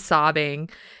body sobbing.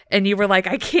 And you were like,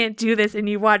 I can't do this. And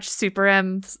you watched Super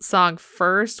M's song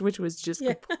first, which was just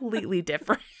completely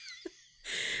different.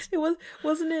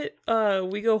 Wasn't it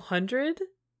We Go 100?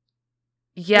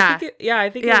 Yeah. I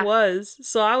think it was.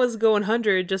 So I was going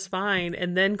 100 just fine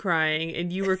and then crying,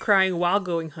 and you were crying while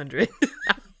going 100.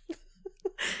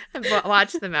 I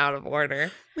watched them out of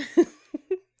order.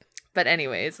 But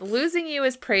anyways, Losing You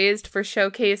is praised for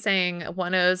showcasing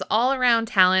Wonho's all-around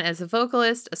talent as a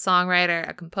vocalist, a songwriter,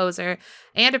 a composer,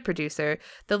 and a producer.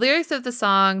 The lyrics of the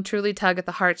song truly tug at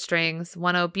the heartstrings.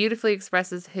 Wonho beautifully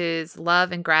expresses his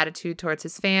love and gratitude towards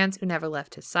his fans who never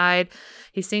left his side.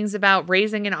 He sings about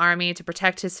raising an army to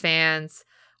protect his fans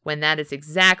when that is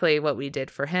exactly what we did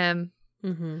for him.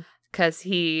 Mm-hmm. Because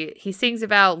he sings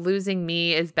about losing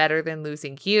me is better than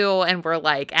losing you, and we're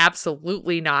like,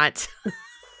 absolutely not.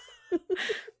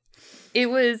 It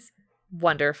was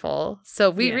wonderful. So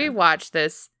we rewatched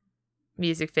this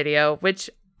music video, which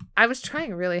I was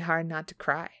trying really hard not to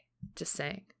cry. Just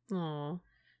saying. Aww.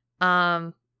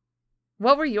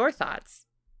 What were your thoughts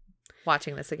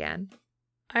watching this again?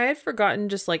 I had forgotten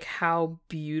just like how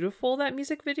beautiful that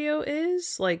music video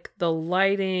is. Like the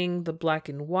lighting, the black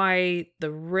and white,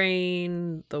 the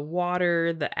rain, the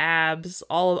water, the abs,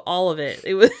 all of it.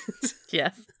 It was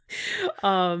yes.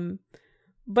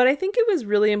 But I think it was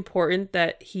really important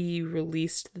that he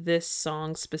released this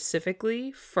song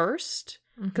specifically first,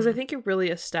 because I think it really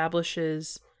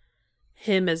establishes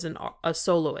him as a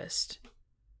soloist,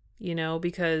 you know,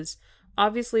 because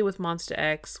obviously with Monster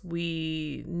X,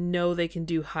 we know they can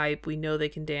do hype, we know they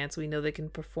can dance, we know they can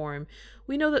perform,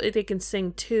 we know that they can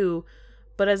sing too,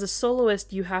 but as a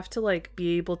soloist, you have to like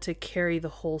be able to carry the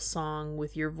whole song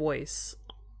with your voice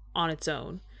on its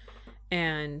own.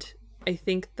 And I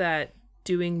think that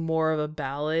doing more of a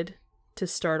ballad to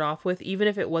start off with, even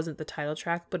if it wasn't the title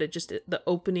track, but the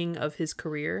opening of his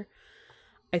career,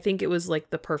 I think it was like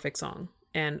the perfect song.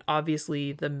 And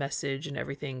obviously the message and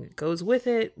everything that goes with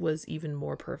it was even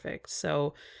more perfect.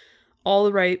 So all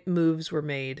the right moves were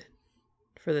made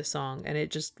for this song, and it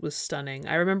just was stunning.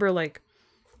 I remember like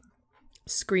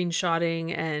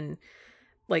screenshotting and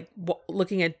like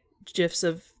looking at GIFs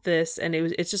of this, and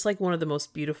it's just like one of the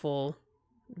most beautiful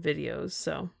videos.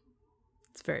 So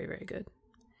it's very, very good.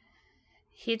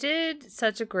 He did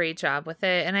such a great job with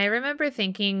it. And I remember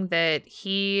thinking that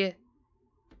he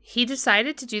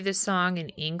decided to do this song in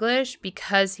English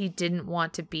because he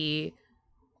wanted to be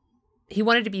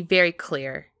very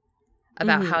clear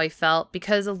about how he felt,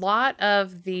 because a lot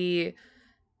of the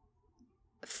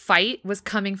fight was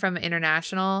coming from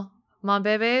international Mon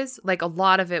Bebes. Like a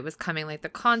lot of it was coming, like the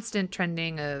constant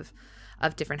trending of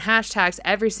different hashtags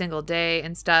every single day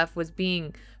and stuff was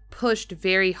being pushed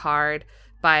very hard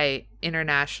by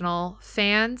international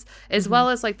fans, as well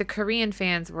as like the Korean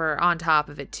fans were on top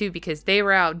of it too, because they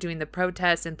were out doing the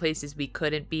protests in places we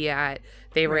couldn't be at.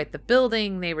 They were at the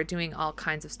building. They were doing all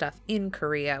kinds of stuff in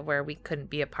Korea where we couldn't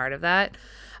be a part of that.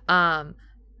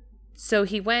 So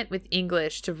he went with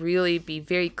English to really be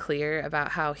very clear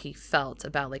about how he felt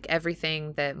about like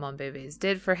everything that Monbebes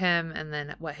did for him, and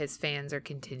then what his fans are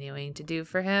continuing to do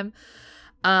for him.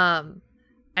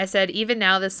 I said, even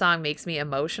now this song makes me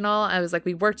emotional. I was like,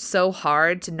 we worked so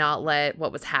hard to not let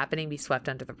what was happening be swept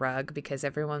under the rug, because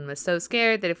everyone was so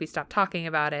scared that if we stopped talking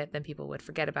about it, then people would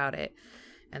forget about it.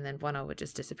 And then Wonho would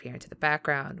just disappear into the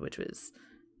background, which was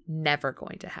never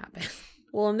going to happen.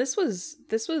 Well, and this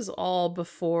was all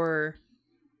before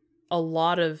a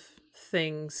lot of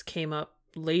things came up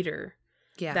later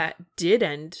that did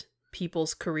end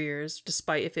people's careers,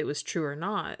 despite if it was true or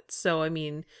not. So, I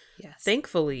mean,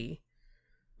 thankfully,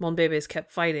 Monbebes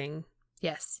kept fighting.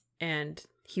 Yes. And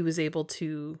he was able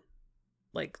to,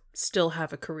 like, still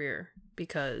have a career,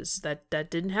 because that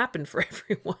didn't happen for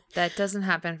everyone. That doesn't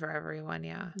happen for everyone,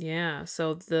 yeah. Yeah,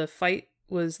 so the fight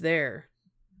was there,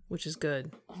 which is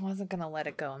good. I wasn't going to let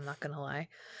it go, I'm not going to lie.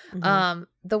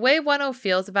 The way Wonho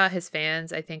feels about his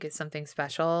fans, I think, is something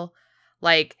special.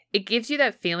 Like, it gives you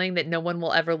that feeling that no one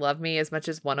will ever love me as much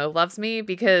as Wonho loves me,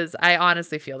 because I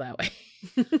honestly feel that way.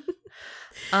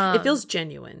 It feels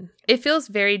genuine. It feels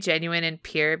very genuine and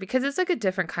pure, because it's like a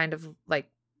different kind of like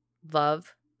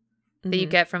love that you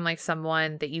get from like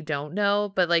someone that you don't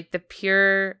know, but like the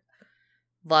pure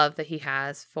love that he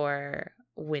has for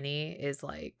Winnie is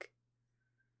like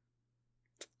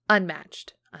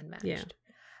unmatched. Yeah.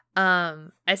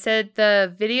 I said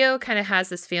the video kind of has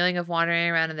this feeling of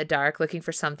wandering around in the dark looking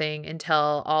for something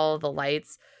until all the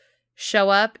lights show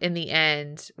up in the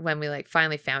end when we like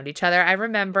finally found each other. I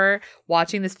remember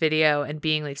watching this video and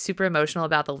being like super emotional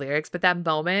about the lyrics, but that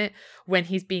moment when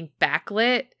he's being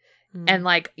backlit and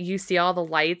like you see all the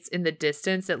lights in the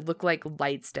distance that look like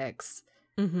light sticks.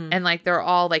 And like they're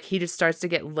all like, he just starts to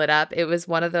get lit up. It was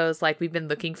one of those like, we've been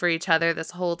looking for each other this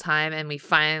whole time and we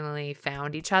finally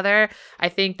found each other. I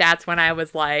think that's when I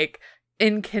was like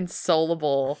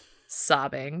inconsolable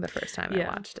sobbing the first time I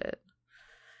watched it.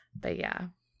 But yeah,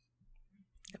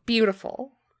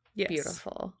 beautiful. Yes.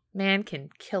 Beautiful. Man can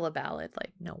kill a ballad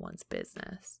like no one's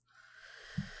business.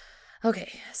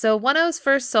 Okay, so Wonho's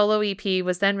first solo EP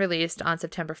was then released on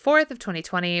September 4th of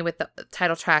 2020 with the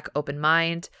title track Open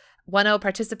Mind. Wonho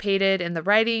participated in the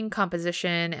writing,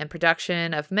 composition, and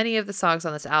production of many of the songs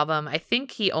on this album. I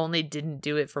think he only didn't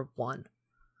do it for one,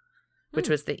 which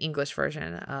was the English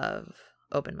version of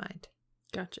Open Mind.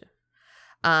 Gotcha.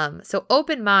 So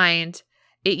Open Mind,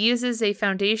 it uses a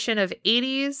foundation of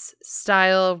 80s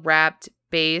style rapped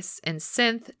bass and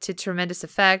synth to tremendous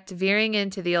effect, veering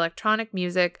into the electronic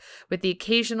music with the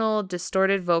occasional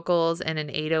distorted vocals and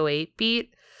an 808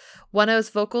 beat. Wonho's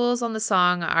vocals on the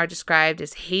song are described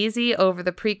as hazy over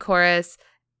the pre-chorus,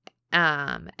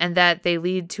 and that they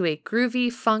lead to a groovy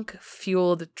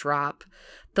funk-fueled drop.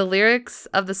 The lyrics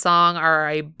of the song are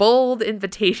a bold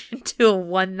invitation to a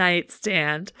one-night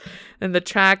stand, and the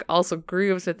track also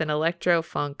grooves with an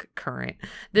electro-funk current.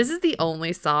 This is the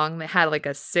only song that had like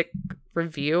a sick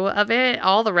review of it.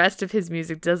 All the rest of his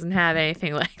music doesn't have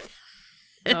anything like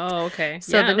that. Oh, okay.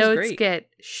 So the notes get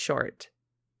short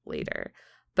later.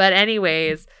 But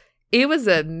anyways, it was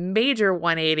a major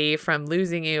 180 from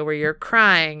Losing You, where you're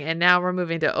crying, and now we're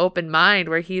moving to Open Mind,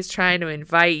 where he's trying to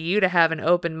invite you to have an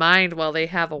open mind while they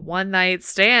have a one-night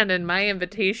stand, and my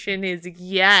invitation is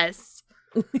yes.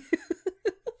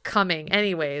 Coming.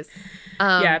 Anyways.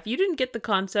 Yeah, if you didn't get the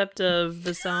concept of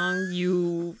the song,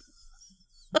 you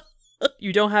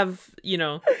don't have,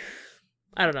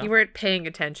 I don't know. You weren't paying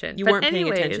attention. You weren't paying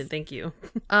attention. Thank you.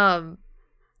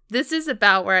 This is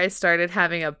about where I started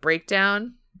having a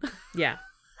breakdown. Yeah.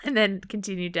 And then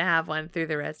continued to have one through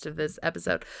the rest of this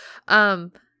episode.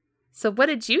 So what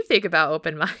did you think about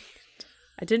Open Mind?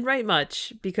 I didn't write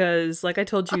much because, like I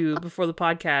told you before the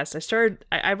podcast,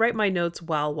 I write my notes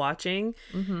while watching.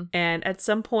 And at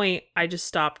some point, I just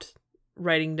stopped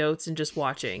writing notes and just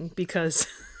watching because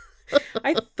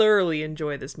I thoroughly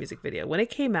enjoy this music video. When it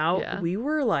came out, we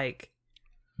were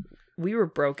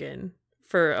broken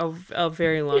for a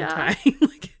very long time.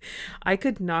 Like, I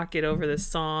could not get over this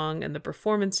song and the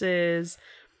performances.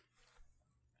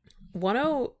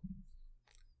 Wonho,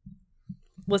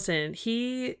 listen,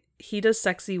 he does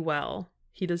sexy well.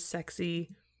 He does sexy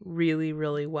really,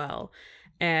 really well.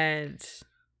 And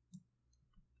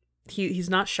he's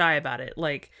not shy about it.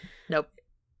 Like, nope.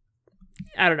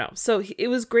 I don't know. So it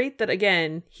was great that,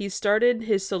 again, he started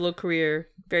his solo career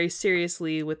very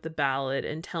seriously with the ballad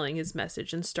and telling his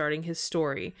message and starting his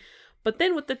story. But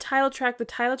then with the title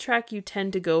track, you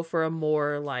tend to go for a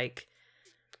more like,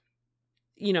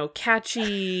 you know,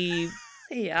 catchy,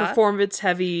 performance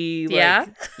heavy, like,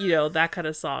 you know, that kind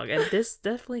of song. And this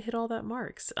definitely hit all that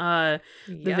marks. The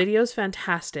video's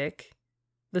fantastic.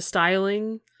 The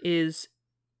styling is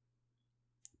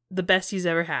the best he's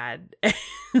ever had.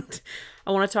 And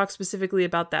I want to talk specifically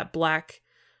about that black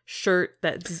shirt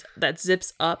that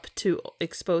zips up to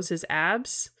expose his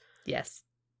abs. Yes.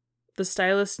 The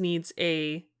stylist needs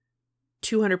a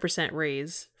 200%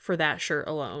 raise for that shirt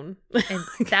alone. And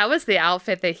that was the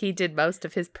outfit that he did most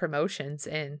of his promotions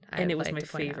in. And it was my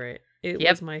favorite. It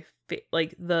was my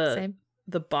like the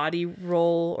body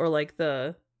roll, or like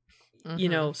the you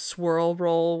know, swirl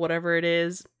roll, whatever it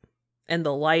is, and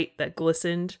the light that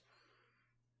glistened.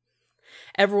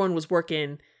 Everyone was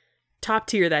working top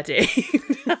tier that day.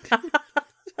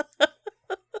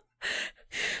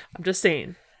 I'm just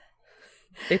saying.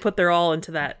 They put their all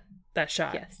into that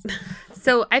shot. Yes.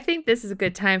 So I think this is a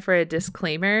good time for a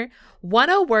disclaimer.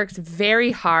 Wonho worked very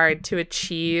hard to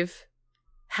achieve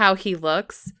how he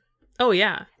looks. Oh,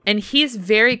 yeah. And he's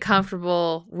very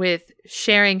comfortable with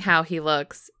sharing how he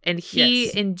looks. And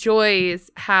he enjoys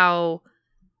how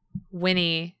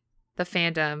Winnie, the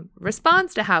fandom,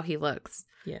 responds to how he looks.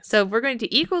 Yes. So we're going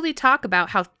to equally talk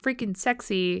about how freaking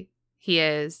sexy he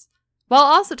is, while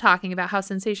also talking about how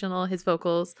sensational his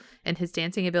vocals and his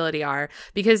dancing ability are,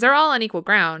 because they're all on equal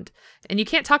ground. And you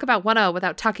can't talk about Wonho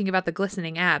without talking about the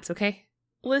glistening abs, okay?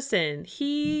 Listen,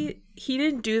 he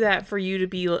didn't do that for you to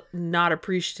be not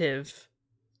appreciative.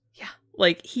 Yeah.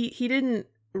 Like, he didn't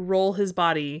roll his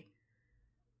body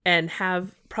and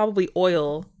have probably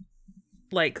oil,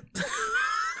 like,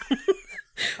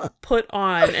 put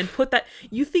on and put that.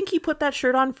 You think he put that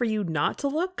shirt on for you not to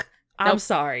look? I'm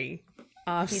sorry.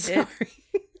 He did.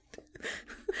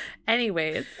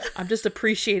 Anyways, I'm just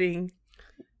appreciating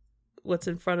what's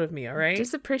in front of me, all right?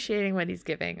 Just appreciating what he's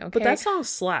giving, okay? But that song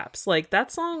slaps. Like,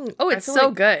 that song... Oh, it's so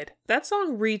like good. That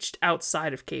song reached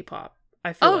outside of K-pop,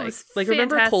 I feel like. Like,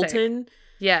 remember Colton?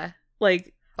 Yeah.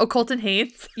 Like... Oh, Colton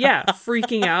Haynes? Yeah,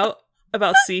 freaking out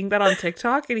about seeing that on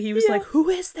TikTok. And he was like, who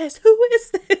is this? Who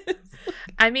is this?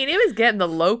 I mean, it was getting the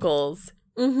locals,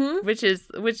 which is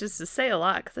to say a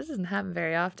lot, because this doesn't happen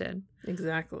very often.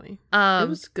 Exactly. It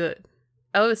was good.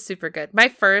 Oh, it was super good. My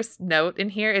first note in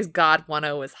here is God,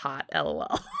 Wonho was hot,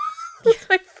 LOL. That's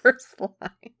my first line.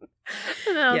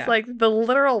 And then I was like, the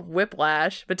literal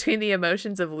whiplash between the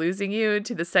emotions of losing you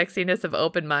to the sexiness of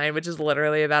Open Mind, which is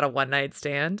literally about a one-night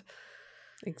stand.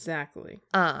 Exactly.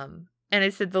 And I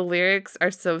said, the lyrics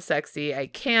are so sexy. I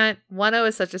can't. Wonho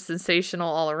is such a sensational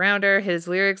all-arounder. His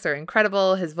lyrics are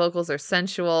incredible. His vocals are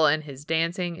sensual. And his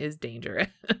dancing is dangerous.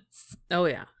 Oh,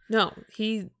 yeah. No,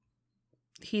 he's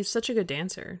such a good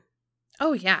dancer.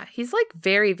 Oh, yeah. He's like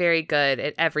very, very good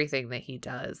at everything that he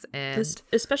does. And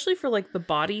especially for like the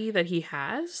body that he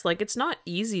has. Like, it's not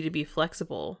easy to be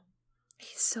flexible.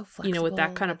 He's so flexible. You know, with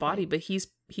that kind of body. But he's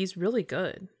really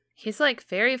good. He's like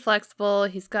very flexible.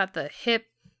 He's got the hip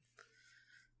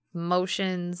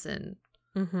motions and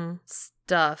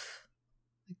stuff.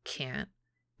 I can't.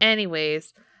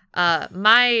 Anyways,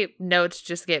 my notes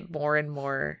just get more and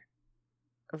more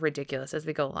ridiculous as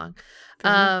we go along.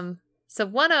 So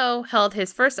Wonho held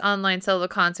his first online solo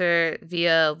concert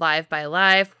via Live by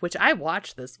Live, which I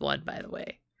watched this one, by the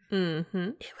way. It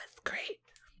was great.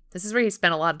 This is where he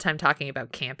spent a lot of time talking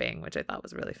about camping, which I thought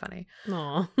was really funny.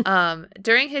 Aww.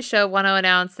 During his show, Wonho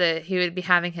announced that he would be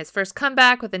having his first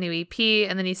comeback with a new EP,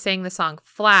 and then he sang the song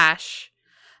Flash,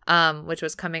 which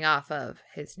was coming off of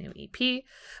his new EP,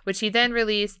 which he then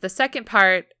released. The second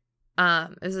part,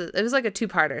 it was like a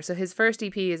two-parter. So his first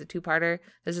EP is a two-parter.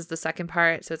 This is the second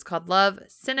part. So it's called Love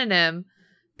Synonym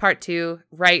Part 2,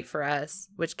 Right for Us,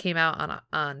 which came out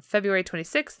on February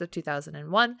 26th of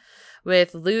 2001,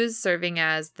 with Lose serving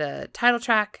as the title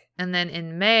track. And then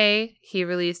in May, he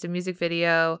released a music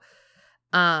video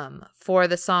for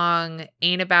the song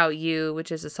Ain't About You,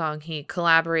 which is a song he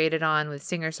collaborated on with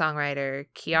singer-songwriter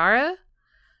Kiara.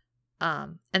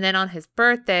 And then on his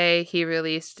birthday, he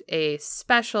released a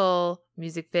special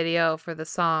music video for the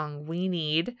song We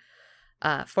Need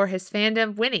for his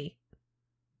fandom, Winnie.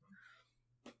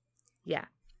 Yeah.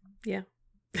 Yeah.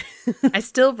 I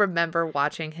still remember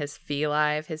watching his V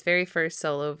Live, his very first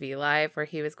solo V Live, where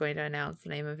he was going to announce the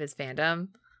name of his fandom.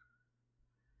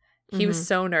 He was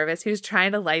so nervous. He was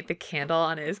trying to light the candle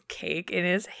on his cake, and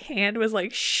his hand was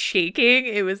like shaking.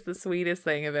 It was the sweetest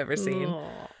thing I've ever seen.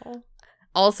 Aww.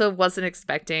 Also, wasn't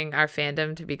expecting our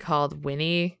fandom to be called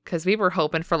Winnie, because we were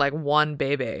hoping for like one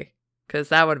baby, because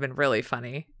that would have been really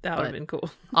funny. That would have been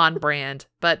cool. On brand.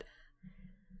 But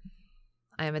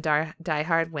I am a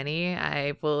diehard Winnie.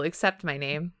 I will accept my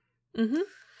name.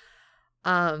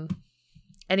 Mm-hmm.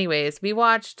 Anyways, we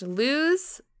watched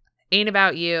Lose, Ain't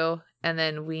About You, and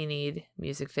then We Need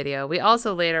music video. We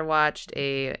also later watched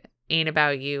a Ain't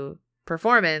About You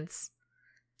performance,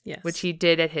 Yes, which he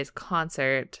did at his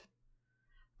concert.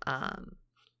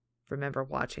 Remember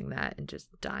watching that and just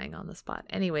dying on the spot.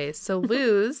 Anyways, so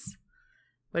Lose,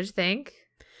 what'd you think?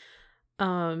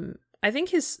 I think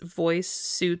his voice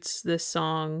suits this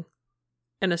song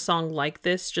and a song like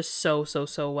this just so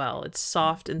well. It's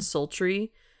soft and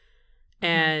sultry,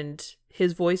 and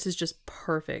his voice is just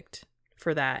perfect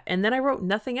for that. And then I wrote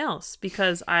nothing else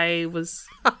because I was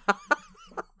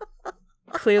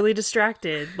clearly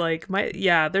distracted. Like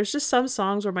there's just some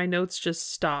songs where my notes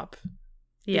just stop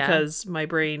because my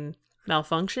brain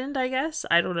malfunctioned, I guess.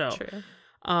 I don't know. True.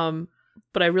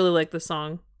 But I really like the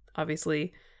song,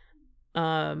 obviously.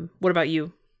 What about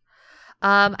you?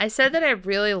 I said that I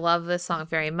really love this song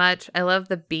very much. I love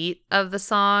the beat of the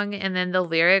song, and then the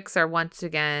lyrics are once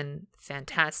again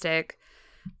fantastic.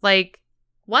 Like,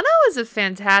 Wonho is a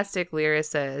fantastic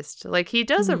lyricist. Like, he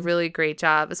does a really great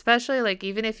job, especially like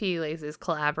even if he like is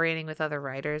collaborating with other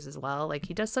writers as well. Like,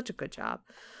 he does such a good job.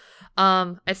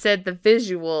 I said the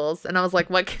visuals, and I was like,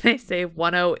 what can I say?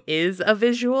 Wonho is a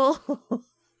visual.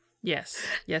 Yes,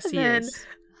 he is.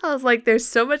 I was like, there's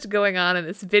so much going on in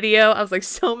this video. I was like,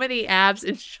 so many abs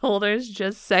and shoulders,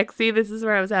 just sexy. This is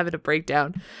where I was having a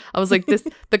breakdown. I was like,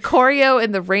 the choreo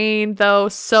in the rain, though,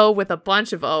 so with a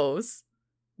bunch of O's.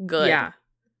 Good. Yeah.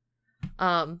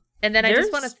 And then I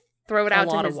just want to throw it out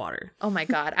to his water. Oh my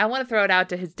God. I want to throw it out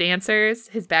to his dancers,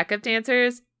 his backup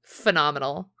dancers.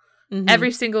 Phenomenal.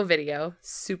 Every single video.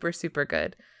 Super, super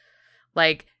good.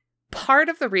 Like, part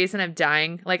of the reason I'm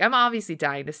dying, like, I'm obviously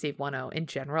dying to see Wonho in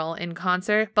general in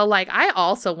concert, but like, I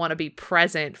also want to be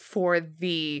present for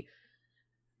the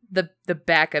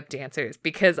backup dancers,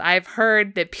 because I've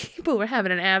heard that people were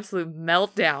having an absolute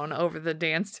meltdown over the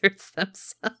dancers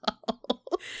themselves.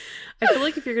 I feel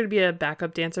like if you're gonna be a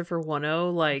backup dancer for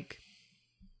Wonho, like,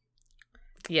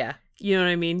 yeah, you know what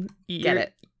I mean. Get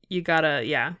it? You gotta,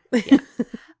 yeah.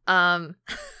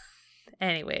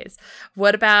 Anyways,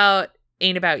 what about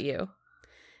Ain't About You?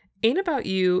 Ain't About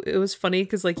You, it was funny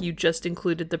because like you just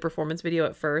included the performance video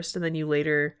at first, and then you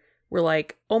later were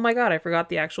like, oh my God, I forgot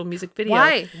the actual music video.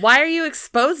 Why are you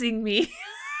exposing me?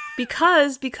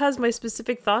 because my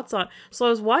specific thoughts on. So I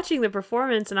was watching the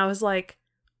performance and I was like,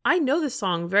 I know this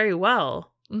song very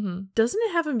well. Doesn't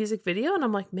it have a music video? And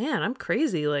I'm like, man, I'm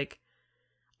crazy. Like,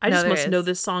 I just must know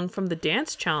this song from the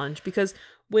dance challenge, because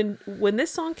when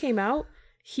this song came out,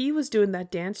 he was doing that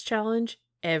dance challenge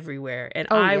everywhere, and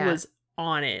I was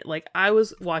on it. Like, I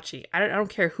was watching. I don't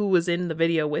care who was in the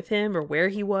video with him or where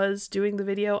he was doing the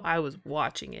video. I was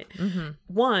watching it.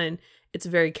 One, it's a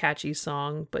very catchy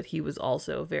song, but he was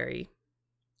also very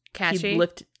catchy.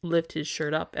 He'd lift his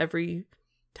shirt up every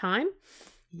time.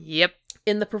 Yep.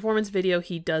 In the performance video,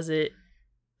 he does it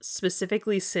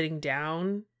specifically sitting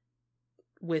down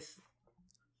with.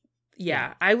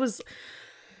 Yeah. I was.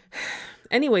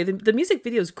 Anyway, the music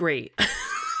video is great.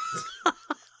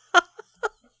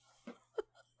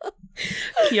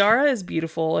 Kiara is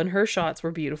beautiful, and her shots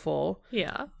were beautiful.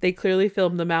 Yeah. They clearly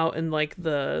filmed them out in like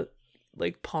the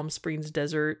Palm Springs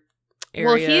desert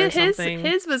area or something.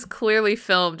 His was clearly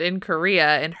filmed in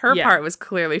Korea, and her part was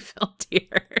clearly filmed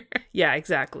here. Yeah,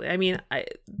 exactly. I mean,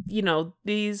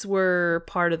 these were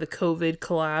part of the COVID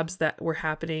collabs that were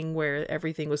happening where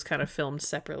everything was kind of filmed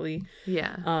separately.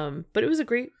 Yeah. But it was a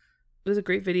great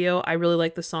video. I really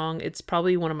like the song. It's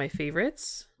probably one of my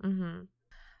favorites.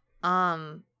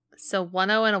 So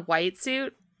Wonho in a white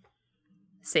suit,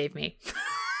 save me.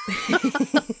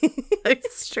 Like,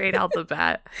 straight out the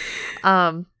bat.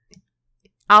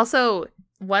 Also,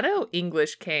 Wonho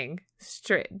English King,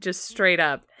 straight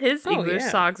up. His English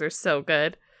songs are so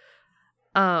good.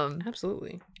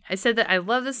 Absolutely. I said that I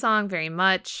love the song very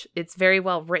much. It's very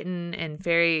well written and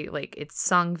very, like, it's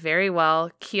sung very well.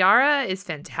 Kiara is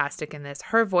fantastic in this.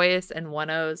 Her voice and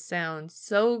Wonho sound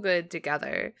so good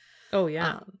together. Oh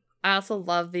yeah. I also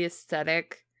love the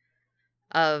aesthetic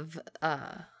of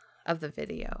the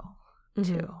video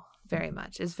too, very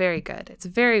much. It's very good. It's a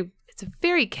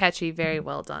very catchy, very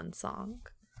well done song.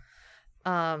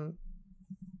 Do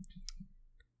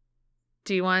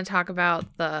you want to talk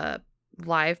about the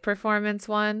live performance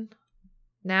one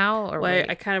now, or well,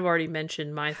 wait? I kind of already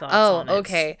mentioned my thoughts on it.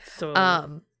 Okay. So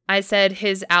I said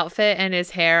his outfit and his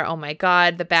hair. Oh my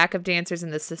God. The backup dancers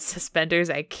and the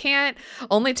suspenders. I can't.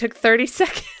 Only took 30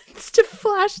 seconds to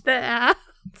flash the abs.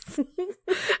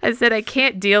 I said, I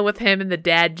can't deal with him in the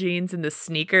dad jeans and the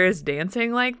sneakers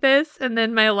dancing like this. And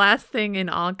then my last thing in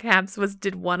all caps was,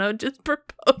 did Wonho just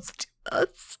propose to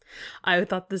us? I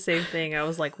thought the same thing. I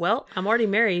was like, well, I'm already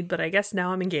married, but I guess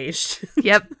now I'm engaged.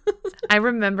 Yep. I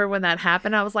remember when that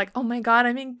happened, I was like, oh my God,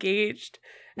 I'm engaged.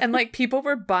 And like people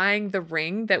were buying the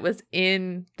ring that was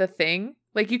in the thing.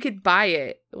 Like you could buy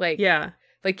it. Like, yeah.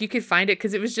 Like you could find it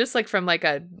because it was just like from like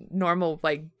a normal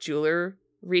like jeweler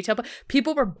retail. But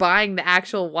people were buying the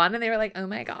actual one and they were like, oh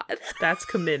my God. That's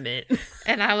commitment.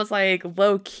 And I was like,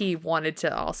 low key wanted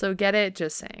to also get it.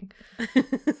 Just saying.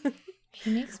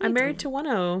 He makes me I'm married to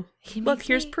Wonho. Look,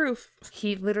 here's proof.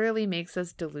 He literally makes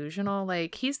us delusional.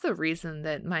 Like he's the reason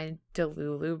that my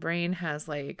Delulu brain has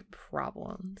like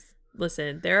problems.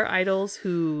 Listen, there are idols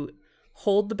who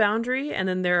hold the boundary, and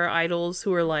then there are idols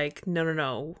who are like,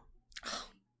 no.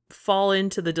 Fall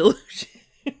into the delusion.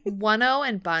 Wonho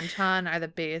and Banchan are the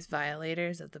biggest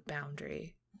violators of the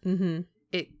boundary. Mm-hmm.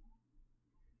 It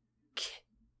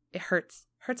hurts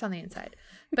on the inside.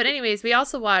 But anyways, we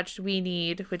also watched We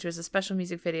Need, which was a special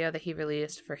music video that he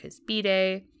released for his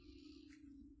B-Day.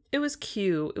 It was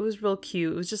cute. It was real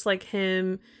cute. It was just like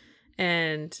him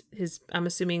and his, I'm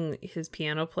assuming his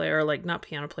piano player, like not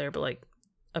piano player, but like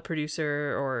a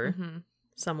producer or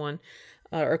someone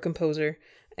or a composer,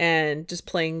 and just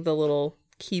playing the little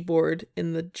keyboard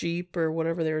in the Jeep or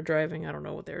whatever they were driving. I don't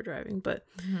know what they were driving, but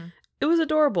it was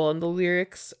adorable. And the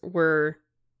lyrics were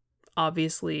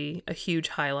obviously a huge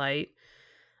highlight.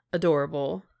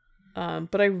 Adorable.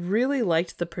 But I really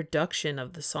liked the production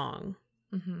of the song.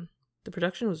 The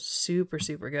production was super,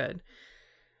 super good.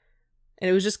 And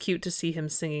it was just cute to see him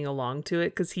singing along to it,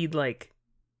 because he'd like,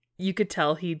 you could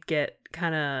tell he'd get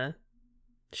kind of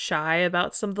shy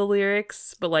about some of the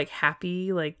lyrics, but like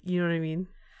happy, like, you know what I mean?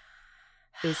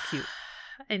 It was cute.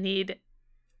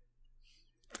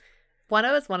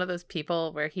 Wonho is one of those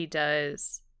people where he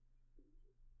does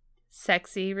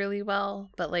sexy really well,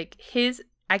 but like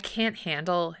I can't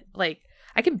handle, like,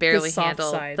 I can barely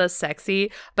handle the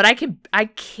sexy, but I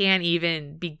can't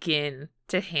even begin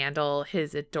to handle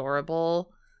his adorableness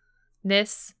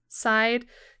side.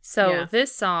 So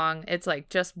this song, it's like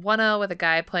just Wonho with a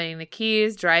guy playing the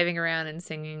keys, driving around and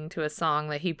singing to a song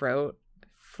that he wrote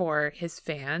for his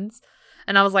fans.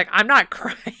 And I was like, I'm not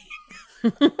crying.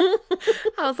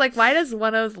 I was like, why does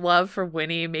Wonho's love for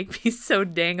Winnie make me so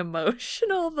dang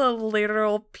emotional? The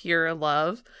literal pure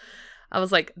love. I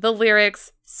was like, the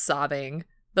lyrics, sobbing.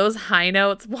 Those high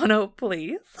notes, Wonho,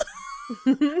 please.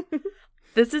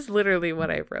 This is literally what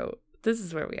I wrote. This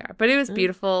is where we are. But it was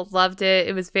beautiful. Loved it.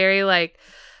 It was very like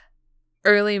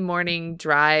early morning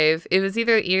drive. It was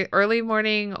either early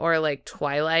morning or like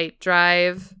twilight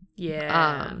drive.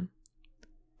 Yeah.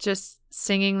 Just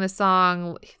singing the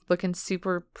song, looking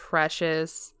super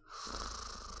precious.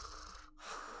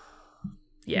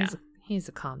 Yeah. He's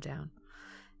a calm down.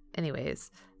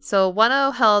 Anyways, so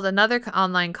Wonho held another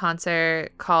online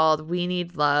concert called We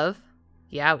Need Love.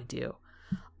 Yeah, we do.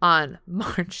 On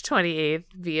March 28th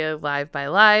via Live by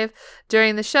Live.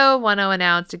 During the show, Wonho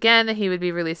announced again that he would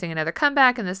be releasing another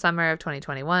comeback in the summer of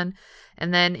 2021.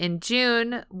 And then in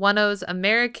June, Wonho's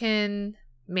American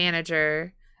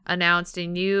manager announced a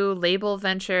new label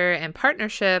venture and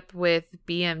partnership with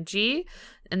BMG.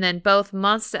 And then both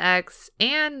Monsta X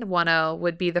and Wonho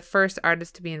would be the first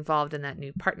artists to be involved in that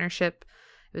new partnership.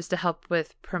 It was to help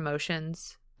with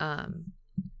promotions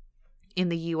in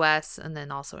the U.S. and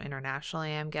then also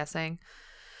internationally, I'm guessing.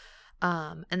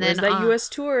 And Where's then that U.S.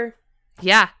 tour?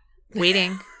 Yeah,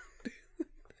 waiting.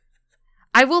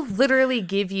 I will literally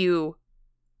give you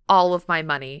all of my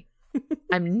money.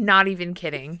 I'm not even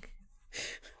kidding.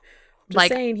 Just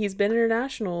saying, he's been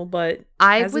international, but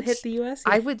hasn't hit the U.S.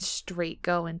 yet. I would straight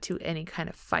go into any kind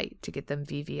of fight to get them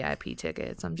VVIP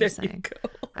tickets. I'm just saying.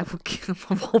 I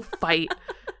will fight.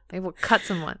 I will cut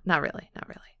someone. Not really.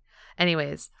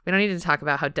 Anyways, we don't need to talk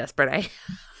about how desperate I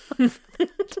am.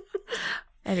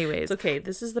 Anyways. It's okay.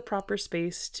 This is the proper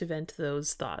space to vent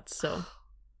those thoughts, so...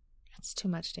 It's too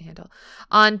much to handle.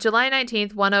 On July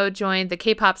 19th, Wonho joined the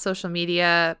K-pop social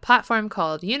media platform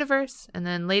called Universe. And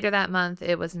then later that month,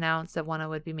 it was announced that Wonho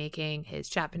would be making his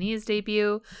Japanese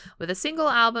debut with a single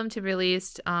album to be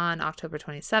released on October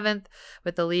 27th,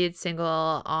 with the lead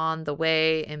single On the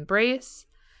Way, Embrace.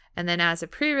 And then as a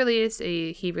pre-release,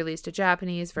 he released a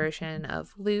Japanese version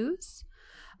of Lose.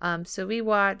 So we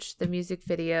watched the music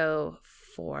video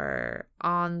for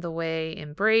On the Way,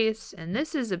 Embrace, and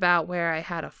this is about where I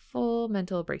had a full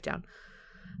mental breakdown,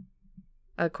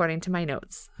 according to my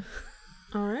notes.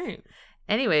 All right.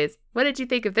 Anyways, what did you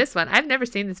think of this one? I've never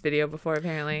seen this video before,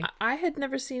 apparently. I had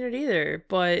never seen it either,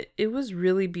 but it was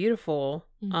really beautiful.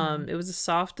 It was a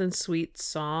soft and sweet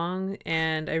song,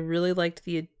 and I really liked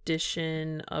the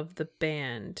addition of the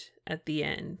band at the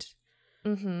end,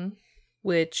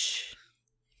 which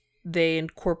they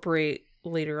incorporate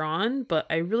later on, but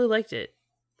I really liked it.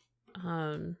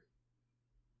 I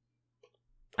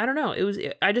don't know.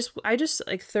 I just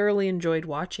like thoroughly enjoyed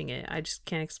watching it. I just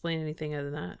can't explain anything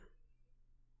other than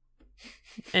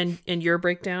that. And your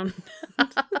breakdown?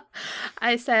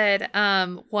 I said,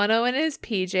 Wonho in his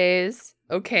PJs.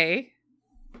 Okay.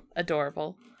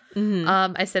 Adorable.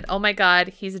 I said, oh my God,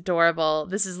 he's adorable.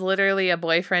 This is literally a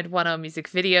boyfriend Wonho music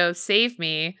video. Save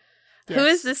me. Yes. Who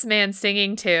is this man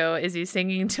singing to? Is he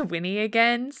singing to Winnie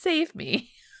again? Save me.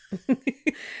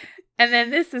 And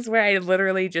then this is where I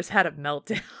literally just had a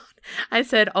meltdown. I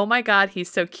said, oh my God,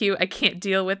 he's so cute. I can't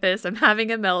deal with this. I'm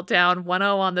having a meltdown.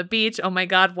 Wonho on the beach. Oh my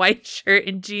God, white shirt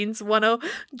and jeans. Wonho,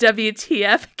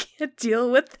 WTF. I can't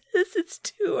deal with this. It's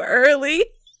too early.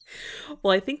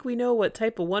 Well, I think we know what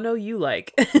type of Wonho you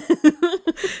like.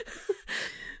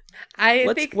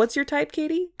 What's your type,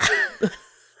 Katie?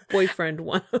 Boyfriend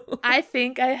Wonho. I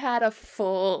think I had a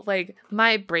full, like,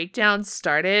 my breakdown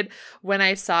started when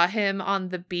I saw him on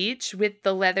the beach with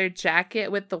the leather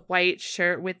jacket, with the white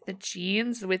shirt, with the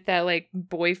jeans, with that, like,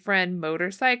 boyfriend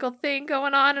motorcycle thing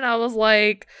going on. And I was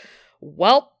like,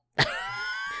 well.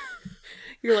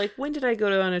 You're like, when did I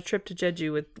go on a trip to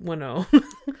Jeju with Wonho?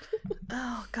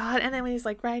 Oh, God. And then when he's,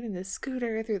 like, riding the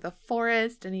scooter through the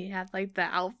forest and he had, like, the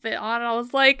outfit on, I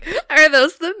was like, are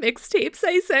those the mixtapes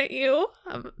I sent you?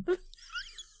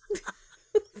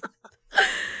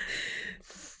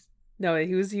 No,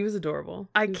 he was adorable.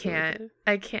 I can't.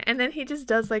 And then he just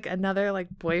does, like, another, like,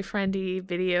 boyfriendy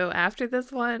video after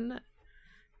this one.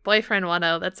 Boyfriend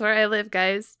Wonho. That's where I live,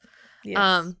 guys.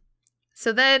 Yes.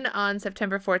 So then on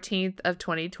September 14th of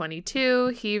 2022,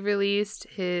 he released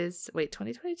his... Wait,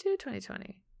 2022?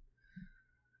 2020?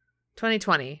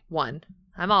 2021.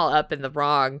 I'm all up in the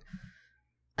wrong...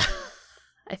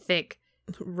 I think.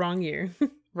 Wrong year.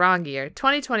 Wrong year.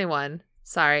 2021.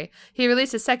 Sorry. He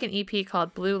released a second EP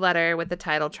called Blue Letter with the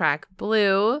title track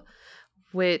Blue,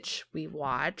 which we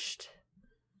watched.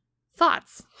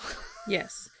 Thoughts?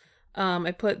 Yes.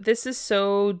 I put, this is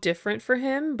so different for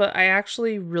him, but I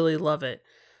actually really love it.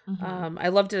 I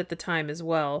loved it at the time as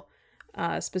well.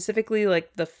 Specifically,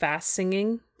 like the fast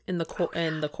singing in the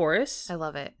in the chorus. I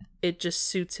love it. It just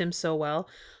suits him so well.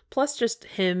 Plus, just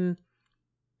him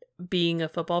being a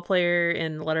football player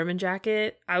in Letterman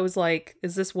jacket. I was like,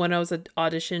 is this Wonho's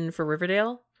audition for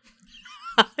Riverdale?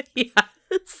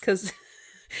 Yes. Because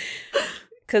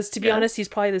to be honest, he's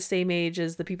probably the same age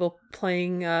as the people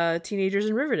playing teenagers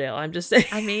in Riverdale. I'm just saying.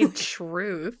 I mean,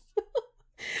 truth.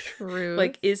 True.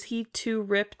 Like, is he too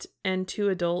ripped and too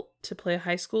adult to play a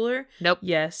high schooler? Nope.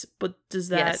 Yes, but does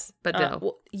that... Yes, but no.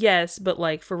 Well, yes, but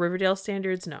like for Riverdale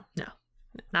standards, no. No.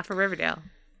 Not for Riverdale.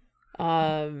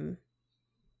 But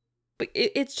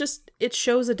it's just... It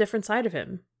shows a different side of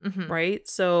him, right?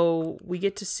 So we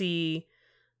get to see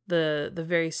the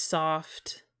very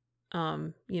soft...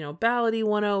 ballady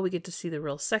Wonho. We get to see the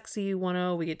real sexy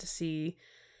Wonho. We get to see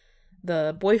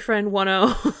the boyfriend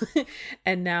Wonho.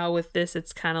 And now with this,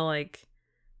 it's kind of like,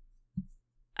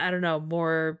 I don't know,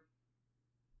 more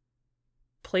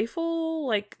playful,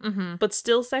 like, but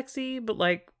still sexy, but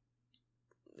like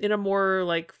in a more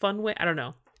like fun way. I don't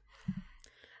know.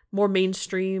 More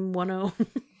mainstream Wonho.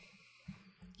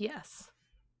 Yes.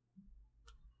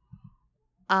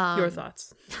 Your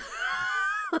thoughts?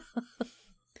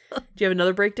 Do you have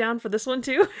another breakdown for this one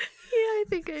too? Yeah, I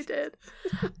think I did.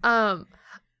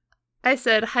 I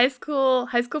said high school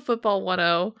football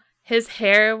Wonho. His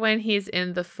hair when he's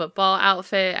in the football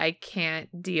outfit, I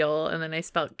can't deal. And then I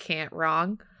spelled can't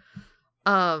wrong.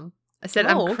 I said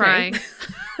I'm crying.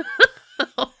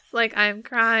 Like I'm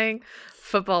crying.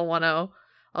 Football Wonho.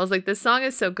 I was like, this song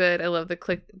is so good. I love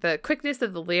the quickness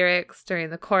of the lyrics during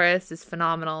the chorus is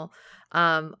phenomenal.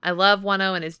 I love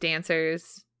Wonho and his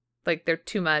dancers. Like, they're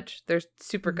too much. They're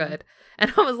super good.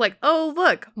 And I was like, oh,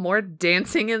 look, more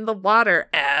dancing in the water,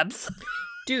 abs.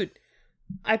 Dude,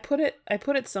 I put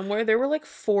it somewhere. There were like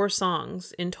 4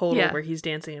 songs in total where he's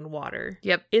dancing in water.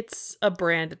 Yep. It's a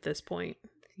brand at this point.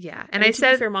 Yeah. And I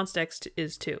said Fair Monsta X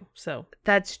is too. So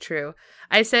that's true.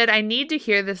 I said I need to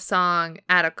hear this song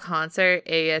at a concert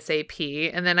ASAP.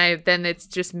 And then it's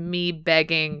just me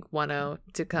begging Wonho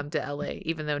to come to LA,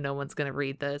 even though no one's gonna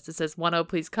read this. It says, Wonho,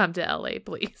 please come to LA,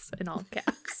 please, in all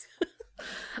caps.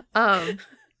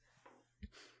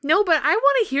 No, but I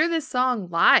want to hear this song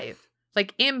live,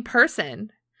 like in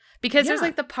person. Because there's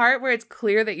like the part where it's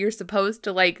clear that you're supposed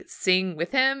to like sing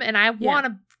with him, and I want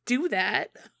to do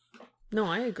that. No,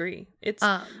 I agree. It's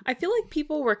Um, I feel like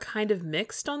people were kind of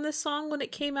mixed on this song when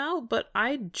it came out, but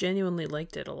I genuinely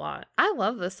liked it a lot. I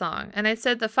love the song. And I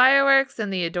said the fireworks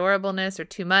and the adorableness are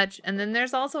too much. And then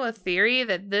there's also a theory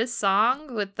that this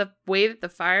song, with the way that the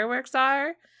fireworks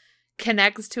are,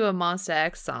 connects to a Monsta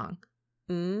X song.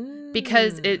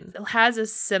 Because it has a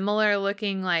similar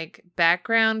looking like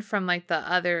background from like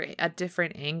a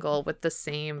different angle with the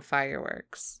same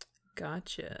fireworks.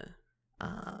 Gotcha.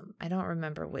 I don't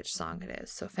remember which song it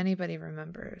is. So if anybody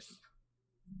remembers,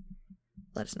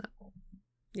 let us know.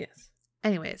 Yes.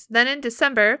 Anyways, then in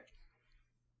December,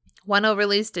 Wonho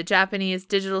released a Japanese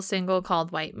digital single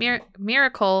called White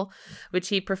Miracle, which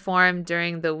he performed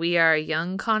during the We Are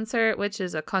Young concert, which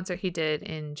is a concert he did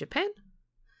in Japan.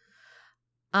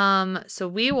 So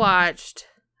we watched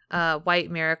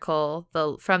White Miracle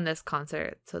from this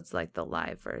concert. So it's like the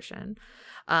live version.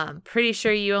 Pretty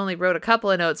sure you only wrote a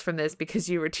couple of notes from this because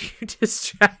you were too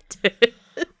distracted.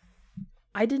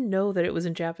 I didn't know that it was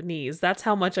in Japanese. That's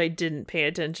how much I didn't pay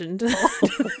attention to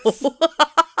this.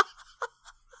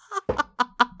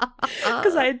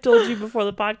 Because I had told you before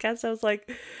the podcast, I was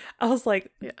like,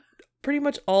 yeah. Pretty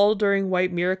much all during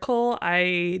White Miracle,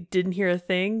 I didn't hear a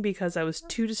thing because I was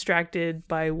too distracted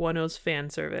by Wonho's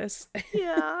fan service.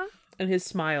 Yeah. And his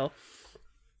smile.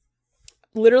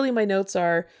 Literally, my notes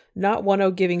are not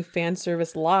Wonho giving fan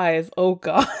service live. Oh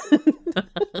God.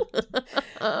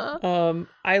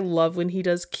 I love when he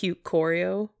does cute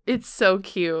choreo. It's so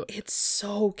cute. It's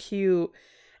so cute.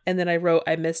 And then I wrote,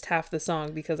 I missed half the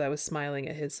song because I was smiling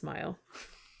at his smile.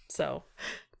 So,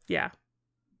 yeah.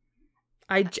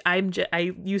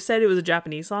 You said it was a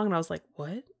Japanese song, and I was like,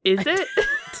 what? Is it?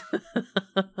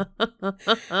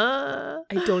 I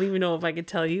don't even know if I could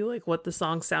tell you like what the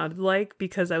song sounded like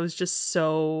because I was just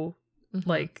so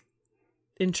like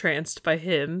entranced by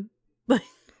him. Like,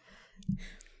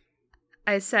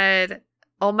 I said,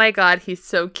 oh my God, he's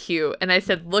so cute. And I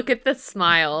said, look at the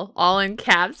smile, all in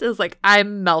caps. It was like,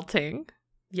 I'm melting.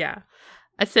 Yeah.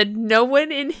 I said, no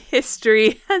one in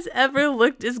history has ever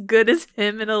looked as good as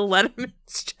him in a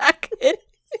Letterman's jacket.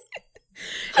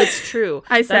 It's true.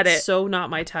 I said That's it. So not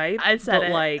my type. I said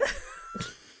it. Like,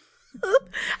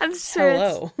 I'm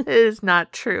sure it is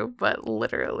not true, but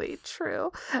literally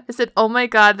true. I said, oh my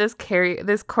God, this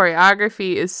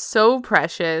choreography is so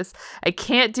precious. I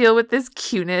can't deal with this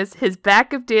cuteness. His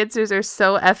backup dancers are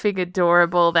so effing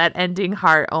adorable. That ending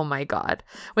heart, oh my God.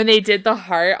 When they did the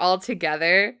heart all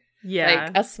together. Yeah.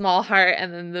 Like a small heart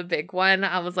and then the big one.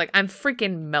 I was like, I'm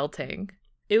freaking melting.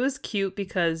 It was cute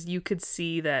because you could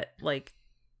see that like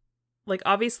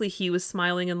obviously he was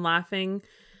smiling and laughing,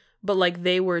 but like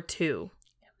they were too.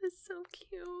 It was so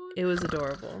cute. It was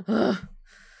adorable.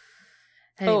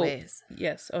 Anyways. Oh,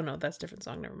 yes. Oh no, that's a different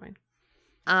song. Never mind.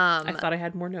 I thought I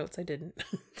had more notes. I didn't.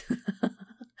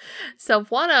 So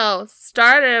Wonho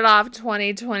started off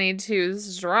 2022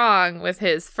 strong with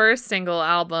his first single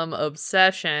album,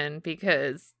 Obsession,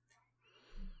 because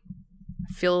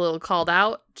I feel a little called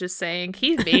out. Just saying,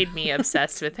 he made me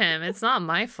obsessed with him. It's not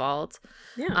my fault.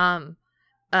 Yeah.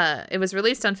 It was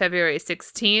released on February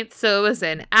 16th, so it was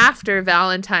an after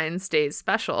Valentine's Day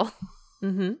special.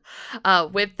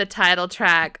 With the title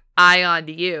track "Eye on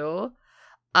You."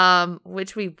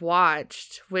 Which we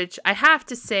watched, which I have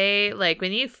to say, like,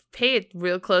 when you pay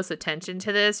real close attention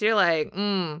to this, you're like,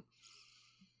 am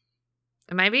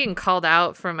I being called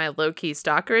out for my low-key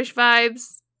stalkerish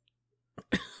vibes?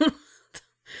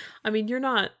 I mean, you're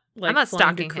not, like, I'm not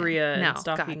stalking to Korea him. and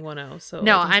stalking Wonho, so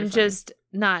no, I'm just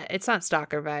not, it's not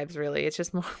stalker vibes, really. It's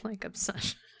just more like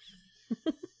obsession.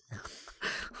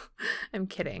 I'm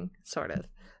kidding, sort of.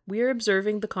 We're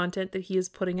observing the content that he is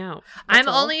putting out. I'm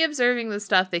only observing the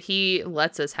stuff that he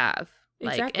lets us have.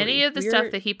 Like, exactly. Any of the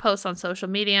stuff that he posts on social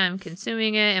media, I'm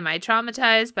consuming it. Am I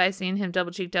traumatized by seeing him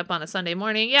double cheeked up on a Sunday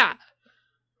morning? Yeah.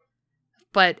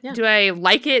 But do I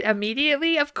like it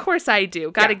immediately? Of course I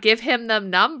do. Got to give him them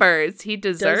numbers. He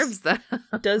deserves them.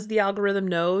 Does the algorithm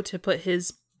know to put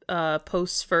his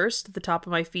posts first at the top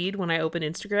of my feed when I open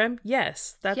Instagram?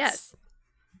 Yes. Yes.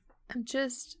 I'm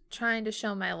just trying to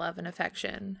show my love and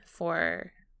affection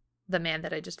for the man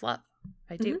that I just love.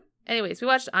 I do. Anyways, we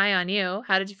watched Eye on You.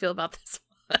 How did you feel about this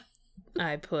one?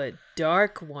 I put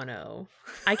dark Wonho.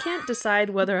 I can't decide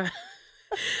whether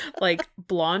like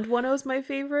blonde Wonho is my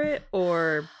favorite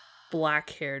or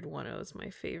black-haired Wonho is my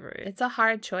favorite. It's a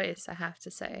hard choice, I have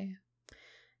to say.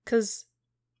 Because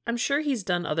I'm sure he's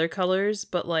done other colors,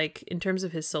 but like in terms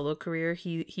of his solo career,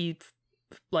 he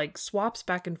like swaps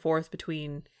back and forth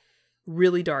between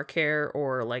really dark hair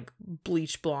or like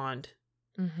bleach blonde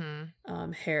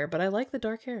hair, but I like the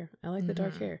dark hair.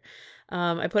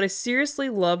 I put, I seriously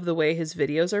love the way his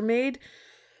videos are made.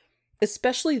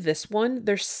 especially this one,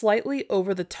 they're slightly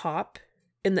over the top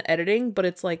in the editing, but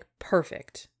it's like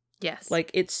perfect. Yes.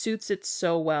 Like it suits it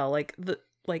so well. Like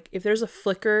if there's a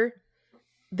flicker,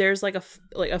 there's like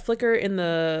a flicker in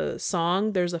the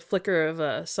song, there's a flicker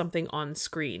of something on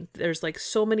screen. There's like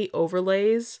so many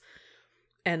overlays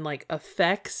and like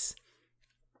effects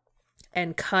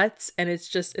and cuts, and it's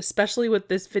just, especially with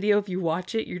this video, if you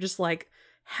watch it, you're just like,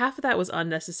 half of that was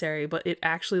unnecessary, but it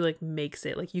actually like makes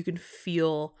it like you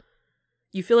feel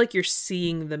like you're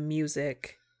seeing the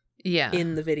music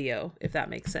in the video, if that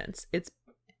makes sense. It's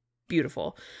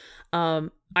beautiful.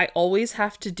 I always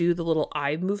have to do the little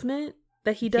eye movement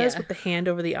that he does with the hand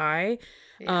over the eye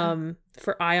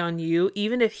for Eye on You,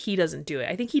 even if he doesn't do it.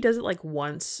 I think he does it like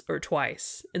once or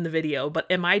twice in the video, but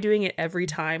am I doing it every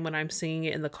time when I'm singing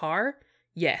it in the car?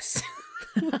 Yes.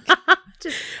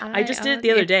 I just did it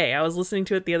the other day. I was listening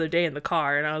to it the other day in the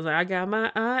car, and I was like, I got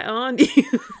my eye on you.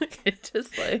 It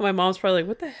just like, my mom's probably like,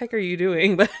 what the heck are you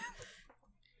doing? But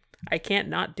I can't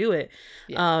not do it.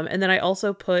 Yeah. And then I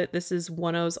also put, this is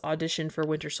Wonho's audition for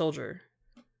Winter Soldier.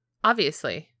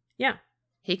 Obviously. Yeah.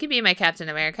 He could be my Captain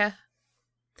America.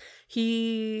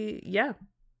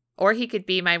 Or he could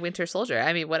be my Winter Soldier.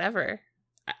 I mean, whatever.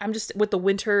 I'm just, with the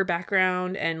winter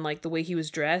background and like the way he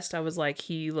was dressed, I was like,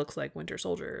 he looks like Winter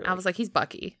Soldier. Like, I was like, he's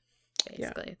Bucky,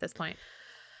 basically, at this point.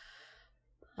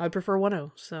 I would prefer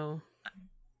Wonho, so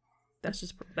that's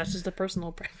just a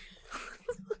personal preference.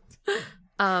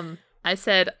 I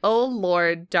said, oh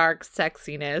Lord, dark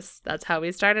sexiness. That's how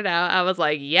we started out. I was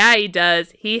like, yeah, he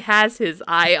does. He has his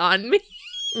eye on me.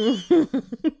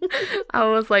 I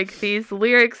was like, these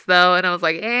lyrics though, and I was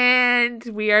like, and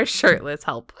we are shirtless,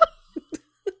 help.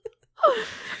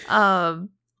 I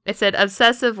said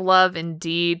obsessive love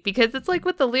indeed, because it's like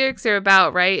what the lyrics are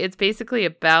about, right? It's basically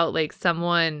about like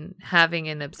someone having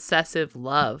an obsessive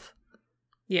love.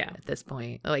 Yeah. At this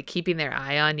point, like keeping their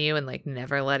eye on you and like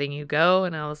never letting you go.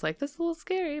 And I was like, this is a little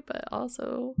scary, but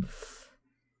also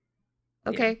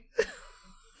okay.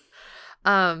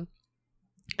 Yeah.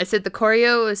 I said the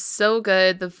choreo is so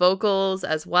good, the vocals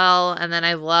as well, and then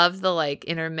I love the like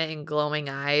intermittent glowing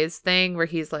eyes thing where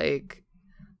he's like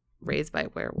raised by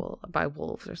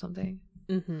wolves or something.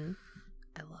 Mm-hmm.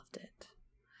 I loved it.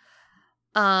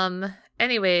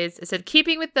 Anyways, I said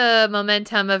keeping with the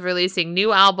momentum of releasing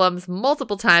new albums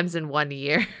multiple times in 1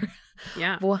 year.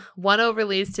 Yeah. Wonho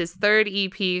released his third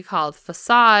EP called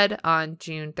Facade on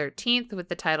June 13th with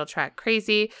the title track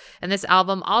Crazy. And this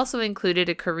album also included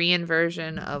a Korean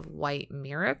version of White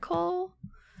Miracle.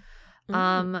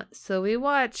 So we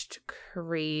watched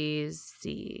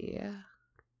Crazy.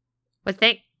 What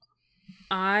think?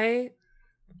 I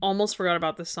almost forgot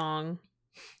about this song.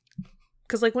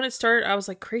 Because like when it started, I was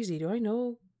like, Crazy, do I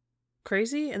know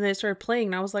Crazy? And then it started playing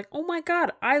and I was like, oh my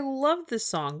God, I love this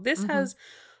song. This has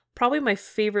probably my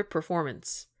favorite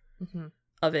performance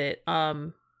of it.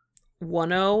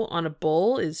 Wonho on a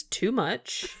bull is too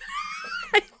much.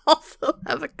 I also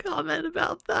have a comment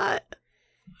about that.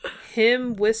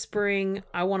 Him whispering,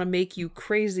 I want to make you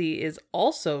crazy is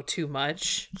also too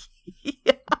much.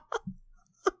 Yeah.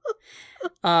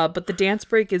 But the dance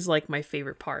break is like my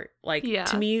favorite part. Like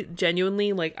to me,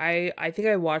 genuinely, like I think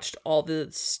I watched all the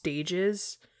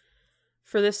stages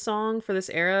for this song, for this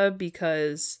era,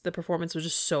 because the performance was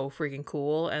just so freaking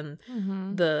cool, and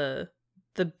the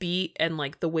beat and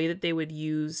like the way that they would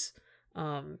use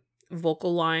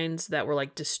vocal lines that were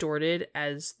like distorted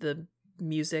as the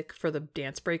music for the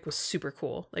dance break was super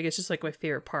cool. Like it's just like my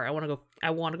favorite part. I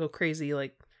want to go crazy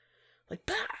like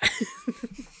bah!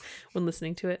 When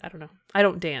listening to it. I don't know. I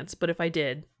don't dance, but if I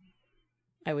did,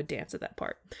 I would dance at that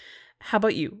part. How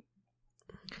about you?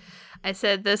 I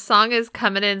said this song is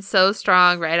coming in so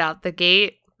strong right out the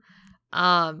gate.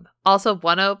 Also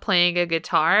Wonho playing a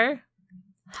guitar.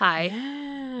 Hi.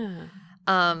 Yeah.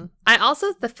 I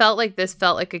also felt like this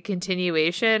felt like a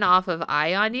continuation off of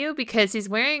Eye on You, because he's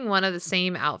wearing one of the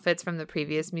same outfits from the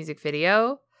previous music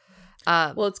video.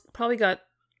 Well, it's probably got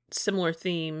similar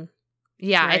theme.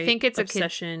 Yeah, right? I think it's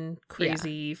obsession,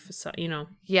 crazy, you know.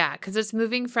 Yeah, because it's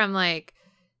moving from like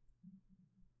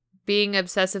being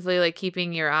obsessively like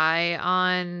keeping your eye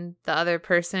on the other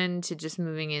person to just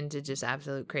moving into just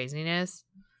absolute craziness.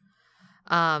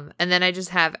 And then I just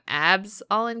have abs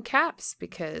all in caps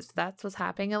because that's what's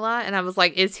happening a lot. And I was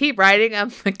like, is he riding a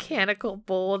mechanical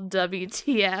bull?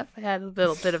 WTF? I had a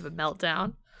little bit of a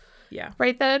meltdown. Yeah.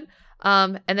 Right then.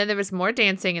 And then there was more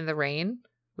dancing in the rain,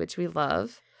 which we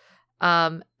love.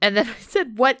 And then I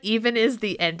said, what even is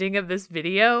the ending of this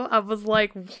video? I was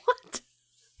like, what?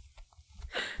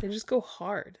 They just go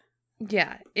hard.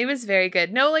 Yeah, it was very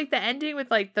good. No, like the ending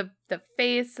with like the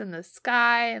face and the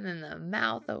sky and then the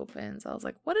mouth opens. I was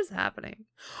like, what is happening?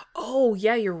 Oh,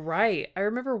 yeah, you're right. I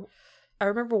remember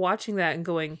watching that and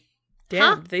going,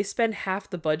 Huh? damn, they spend half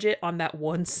the budget on that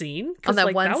one scene? On Because that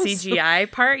like one that was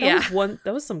CGI part? Yeah.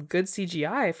 that was some good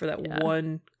CGI for that Yeah.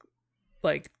 one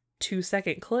like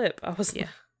 2-second clip. I was Yeah.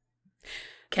 like,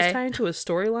 Okay. just tie into a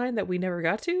storyline that we never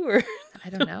got to, or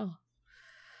I don't know.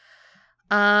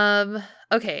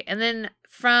 Okay, and then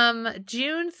from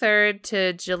June 3rd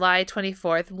to July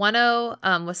 24th, Wonho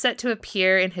was set to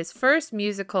appear in his first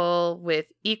musical with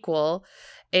Equal,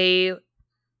 a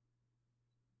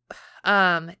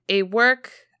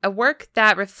work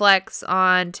that reflects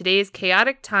on today's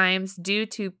chaotic times due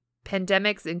to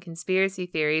pandemics and conspiracy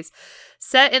theories,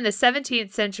 set in the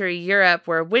 17th century Europe,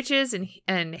 where witches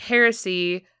and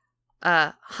heresy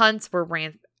hunts were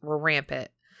rampant.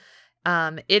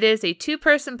 It is a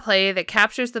 2-person play that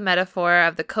captures the metaphor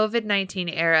of the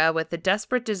COVID-19 era with the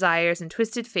desperate desires and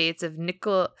twisted fates of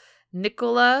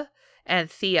Nicola and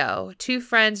Theo, 2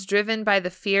 friends driven by the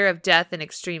fear of death and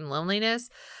extreme loneliness.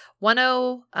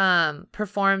 Wonho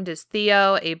performed as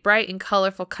Theo, a bright and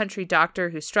colorful country doctor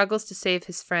who struggles to save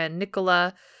his friend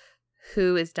Nicola,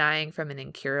 who is dying from an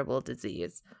incurable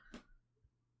disease.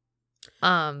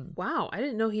 wow, I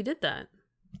didn't know he did that.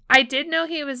 I did know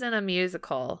he was in a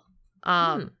musical.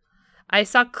 I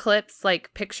saw clips,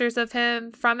 like pictures of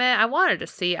him from it. I wanted to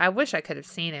see. I wish I could have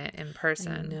seen it in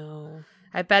person. No,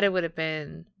 I bet it would have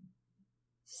been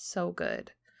so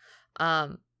good.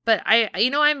 But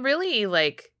I'm really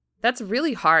like, that's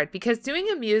really hard because doing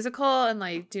a musical and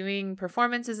like doing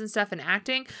performances and stuff and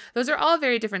acting, those are all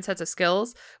very different sets of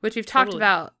skills, which we've talked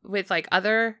about with like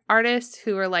other artists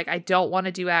who are like, I don't want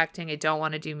to do acting. I don't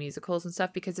want to do musicals and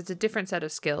stuff because it's a different set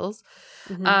of skills.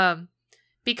 Mm-hmm.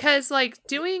 Because like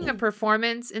doing a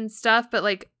performance and stuff, but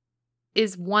like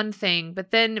is one thing, but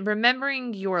then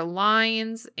remembering your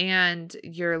lines and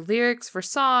your lyrics for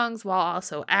songs while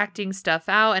also acting stuff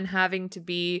out and having to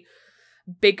be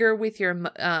bigger with your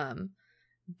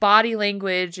body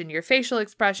language and your facial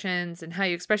expressions and how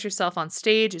you express yourself on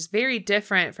stage is very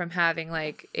different from having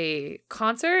like a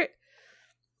concert.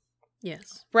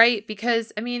 Yes. Right?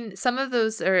 Because, I mean, some of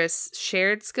those are a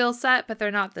shared skill set, but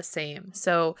they're not the same.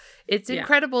 So it's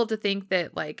incredible to think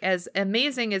that, like, as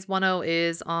amazing as Wonho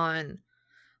is on,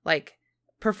 like,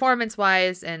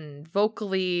 performance-wise and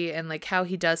vocally and, like, how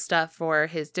he does stuff for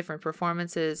his different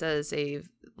performances as a,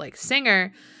 like,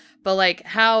 singer, but, like,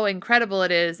 how incredible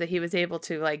it is that he was able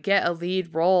to, like, get a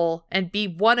lead role and be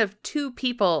one of 2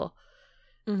 people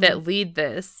that lead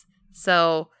this.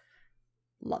 So...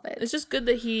 love it. It's just good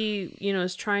that he,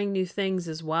 is trying new things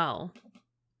as well.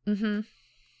 So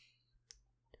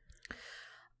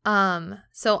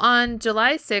on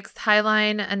July 6th,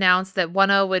 Highline announced that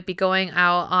Wonho would be going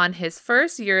out on his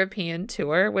first European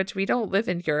tour, which we don't live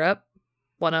in Europe.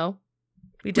 Wonho.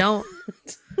 We don't.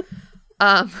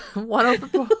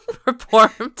 Wonho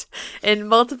performed in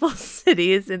multiple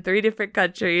cities in 3 different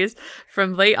countries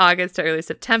from late August to early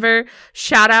September.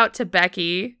 Shout out to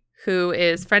Becky, who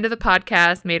is friend of the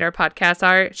podcast, made our podcast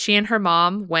art. She and her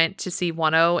mom went to see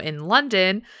Wonho in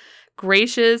London.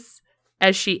 Gracious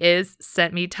as she is,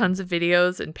 sent me tons of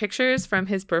videos and pictures from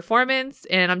his performance.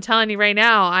 And I'm telling you right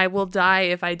now, I will die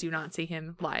if I do not see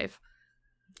him live.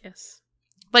 Yes.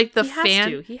 Like the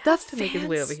He has to make his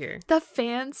way over here. The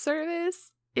fan service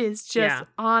is just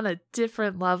on a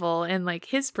different level. And like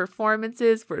his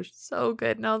performances were so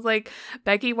good. And I was like,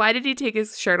 Becky, why did he take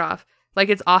his shirt off? Like,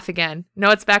 it's off again.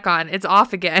 No, it's back on. It's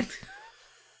off again.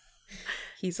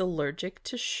 He's allergic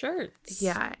to shirts.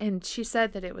 Yeah, and she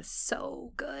said that it was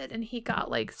so good. And he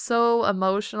got, like, so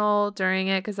emotional during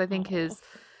it. Because I think it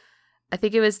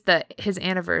was his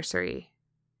anniversary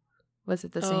was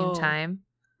at the same time.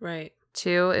 Right.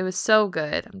 Too. It was so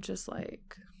good. I'm just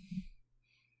like...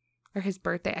 or his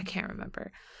birthday. I can't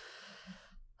remember.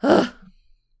 Ugh.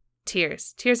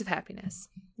 Tears of happiness.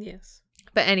 Yes.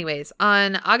 But anyways,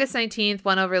 on August 19th,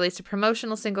 Wonho released a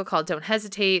promotional single called Don't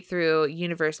Hesitate through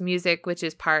Universe Music, which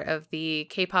is part of the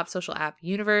K-pop social app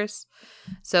Universe.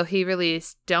 So he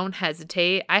released Don't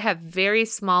Hesitate. I have very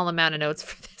small amount of notes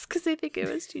for this because I think it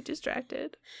was too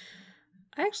distracted.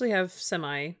 I actually have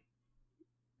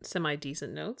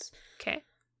semi-decent notes. Okay.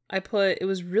 I put, it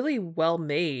was really well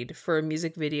made for a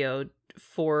music video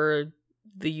for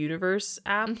the Universe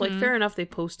app. Like, fair enough, they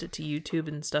post it to YouTube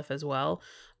and stuff as well.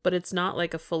 But it's not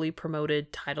like a fully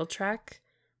promoted title track,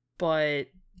 but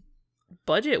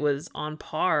budget was on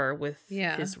par with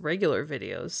his regular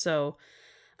videos. So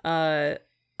I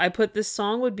put this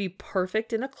song would be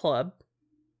perfect in a club.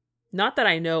 Not that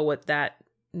I know what that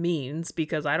means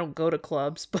because I don't go to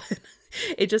clubs, but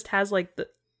it just has like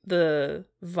the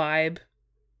vibe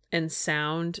and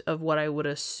sound of what I would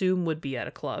assume would be at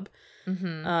a club.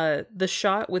 The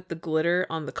shot with the glitter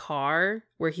on the car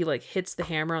where he like hits the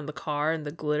hammer on the car and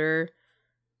the glitter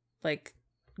like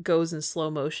goes in slow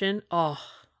motion. Oh,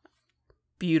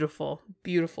 beautiful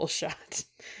shot.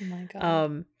 Oh my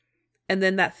god. And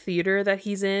then that theater that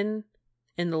he's in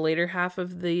the later half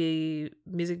of the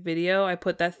music video, I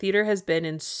put that theater has been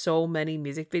in so many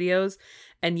music videos,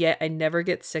 and yet I never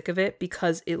get sick of it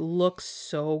because it looks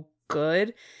so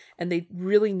good and they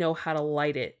really know how to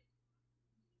light it.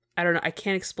 I don't know, I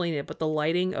can't explain it, but the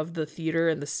lighting of the theater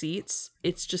and the seats,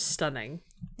 it's just stunning.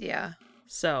 Yeah.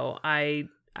 So I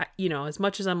you know, as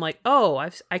much as I'm like, oh,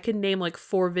 I can name like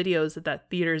 4 videos that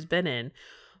theater's been in,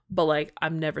 but like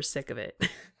I'm never sick of it.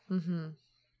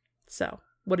 So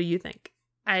what do you think?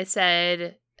 I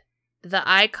said the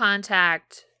eye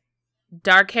contact,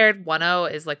 dark-haired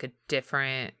Wonho is like a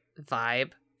different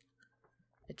vibe.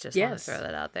 I just want to throw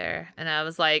that out there. And I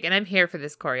was like, and I'm here for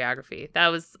this choreography. That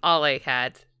was all I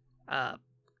had.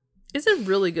 It's a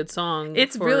really good song.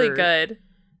 It's really good.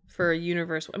 For a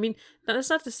universe. I mean, that's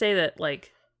not to say that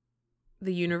like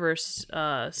the universe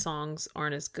songs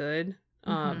aren't as good.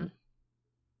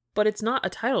 But it's not a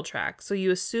title track. So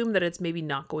you assume that it's maybe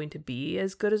not going to be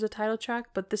as good as a title track,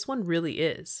 but this one really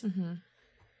is.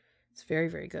 It's very,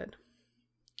 very good.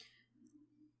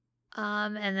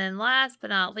 And then last but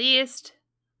not least,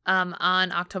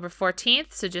 on October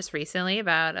 14th, so just recently,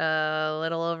 about a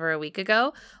little over a week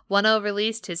ago, Wonho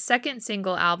released his second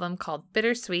single album called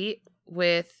Bittersweet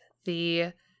with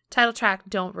the title track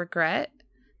Don't Regret.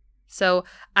 So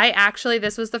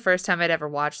this was the first time I'd ever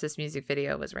watched this music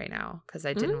video was right now because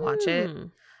I didn't watch it.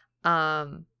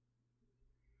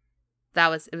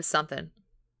 It was something.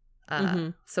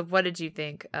 So what did you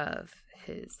think of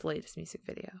his latest music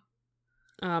video?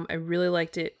 I really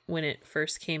liked it when it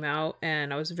first came out,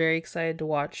 and I was very excited to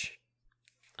watch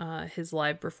his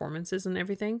live performances and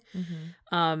everything.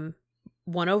 Wonho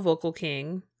Vocal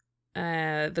King.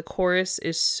 The chorus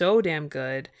is so damn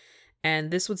good.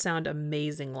 And this would sound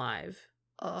amazing live.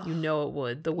 You know it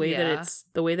would. The way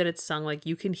that it's sung, like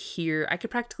you can hear, I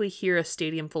could practically hear a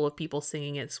stadium full of people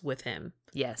singing it with him.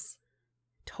 Yes.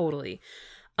 Totally.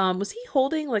 Was he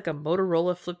holding like a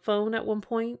Motorola flip phone at one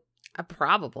point?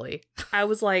 Probably. I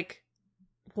was like,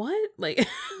 what? Like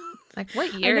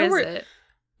what year is it?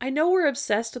 I know we're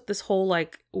obsessed with this whole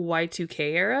like Y2K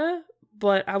era,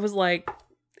 but I was like,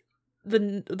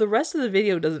 the rest of the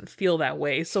video doesn't feel that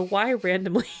way. So why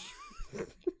randomly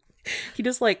he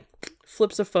just like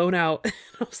flips a phone out? And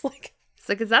I was like, it's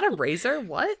like, is that a razor?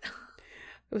 What?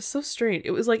 It was so strange.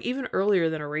 It was like even earlier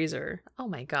than a razor. Oh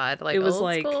my god! Like it was old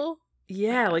like school?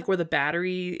 Yeah, like where the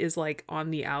battery is like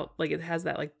on the out, like it has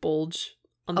that like bulge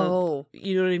on the.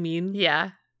 You know what I mean? Yeah.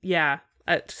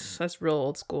 That's real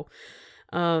old school.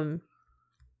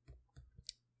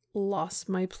 Lost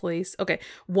my place. Okay,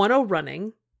 1-0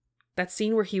 running. That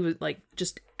scene where he was like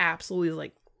just absolutely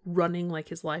like running like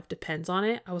his life depends on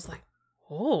it. I was like,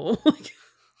 oh, like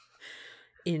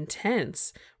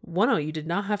intense. 1-0, you did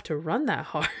not have to run that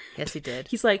hard. Yes, he did.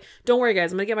 He's like, don't worry,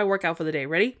 guys, I'm gonna get my workout for the day.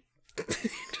 Ready?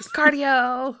 Just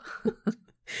cardio.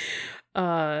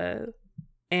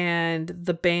 And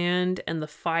the band and the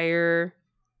fire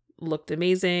looked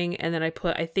amazing. And then I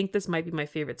think this might be my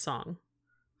favorite song.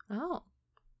 Oh,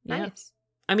 yeah. Nice.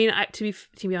 I mean, to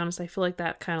be honest, I feel like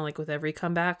that kind of like with every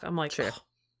comeback. I'm like, oh,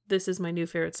 this is my new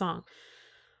favorite song.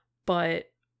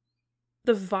 But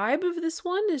the vibe of this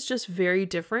one is just very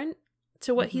different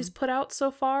to what he's put out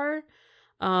so far.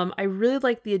 I really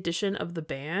like the addition of the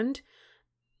band.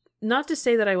 Not to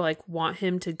say that I like want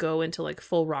him to go into like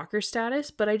full rocker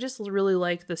status, but I just really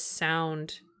like the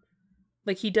sound.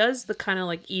 Like he does the kind of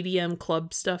like EDM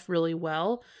club stuff really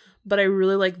well, but I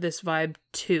really like this vibe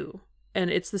too. And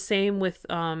it's the same with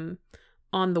On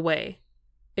the Way.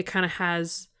 It kind of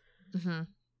has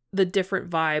the different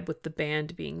vibe with the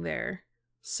band being there.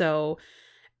 So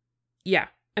yeah,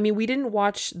 I mean, we didn't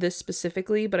watch this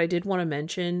specifically, but I did want to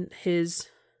mention his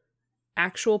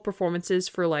actual performances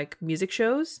for like music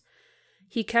shows.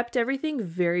 He kept everything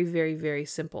very, very, very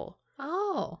simple.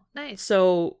 Oh, nice.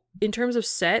 So in terms of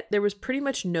set, there was pretty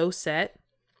much no set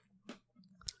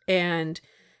and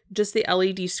just the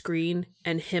LED screen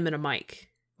and him and a mic.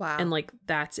 Wow. And like,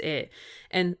 that's it.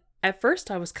 And at first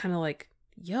I was kind of like,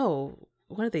 yo,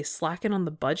 what are they slacking on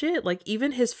the budget? Like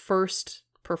even his first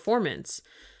performance,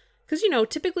 because, you know,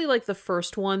 typically like the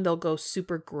first one, they'll go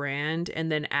super grand. And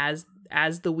then as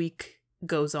the week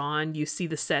goes on, you see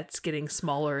the sets getting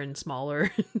smaller and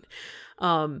smaller.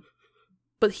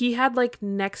 But he had like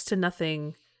next to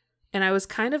nothing And I was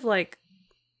kind of like,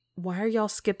 why are y'all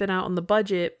skipping out on the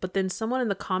budget? But then someone in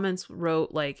the comments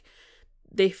wrote like,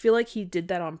 they feel like he did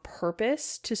that on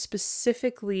purpose to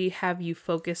specifically have you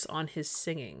focus on his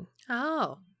singing.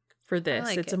 Oh. For this.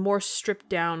 Like it's a more stripped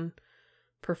down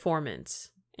performance.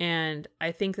 And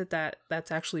I think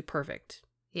that's actually perfect.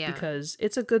 Yeah. Because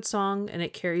it's a good song and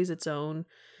it carries its own.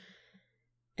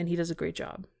 And he does a great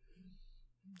job.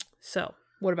 So,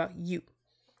 what about you?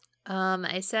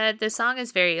 I said the song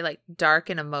is very like dark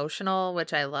and emotional,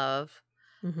 which I love.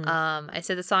 Mm-hmm. I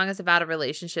said the song is about a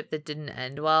relationship that didn't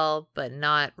end well, but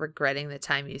not regretting the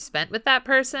time you spent with that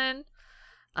person.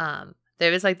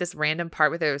 There was like this random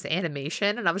part where there was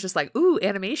animation, and I was just like, ooh,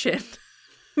 animation.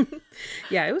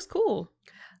 Yeah, it was cool.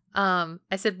 I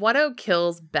said Wonho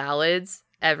kills ballads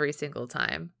every single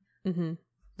time. Mm-hmm.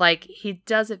 Like, he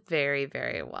does it very,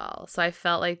 very well. So I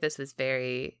felt like this was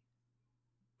very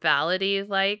ballady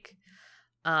like.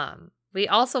 We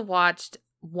also watched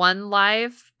one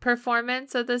live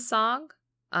performance of this song.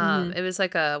 It was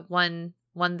like a one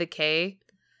the K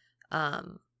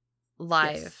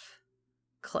live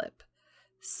clip.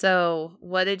 So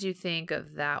what did you think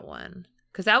of that one?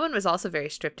 Because that one was also very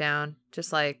stripped down,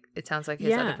 just like it sounds like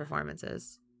his other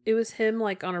performances. It was him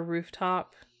like on a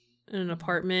rooftop in an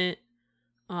apartment.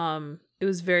 It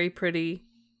was very pretty.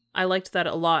 I liked that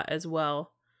a lot as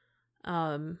well.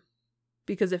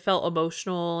 Because it felt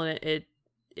emotional and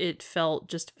it felt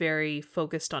just very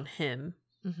focused on him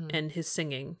and his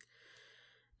singing.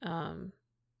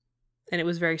 And it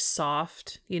was very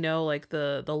soft, like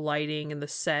the lighting and the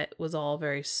set was all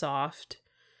very soft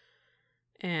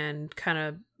and kind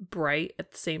of bright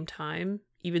at the same time,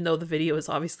 even though the video is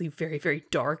obviously very, very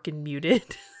dark and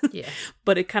muted. Yeah.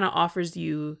 But it kind of offers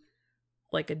you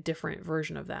like a different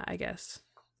version of that, I guess.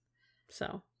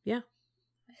 So, yeah.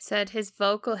 I said his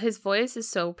voice is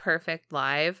so perfect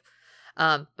live.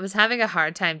 I was having a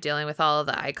hard time dealing with all of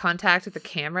the eye contact with the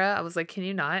camera. I was like, can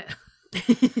you not?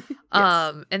 Yes.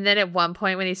 And then at one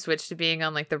point when he switched to being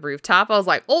on like the rooftop, I was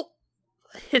like, oh,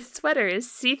 his sweater is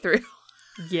see-through.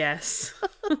 Yes.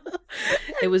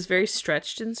 It was very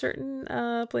stretched in certain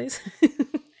places.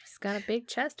 He's got a big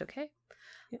chest, okay?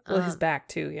 Well, his back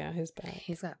too. Yeah, his back.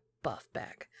 He's got buff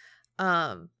back.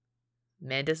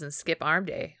 Man doesn't skip arm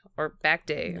day or back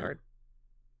day or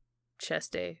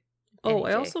chest day. Oh,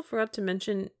 I also forgot to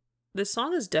mention this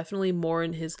song is definitely more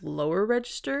in his lower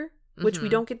register, which we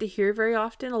don't get to hear very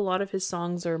often. A lot of his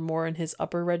songs are more in his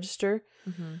upper register.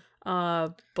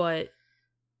 But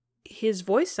his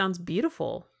voice sounds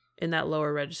beautiful in that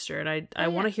lower register, and I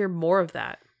want to hear more of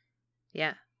that.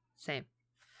 Yeah, same.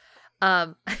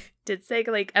 Did say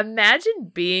like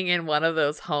imagine being in one of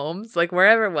those homes, like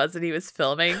wherever it was that he was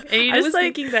filming, and you just I was like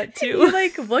thinking that too. You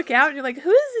like look out and you're like,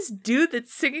 who is this dude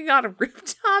that's singing on a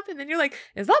rooftop? And then you're like,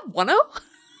 is that Wonho?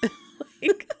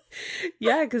 Like,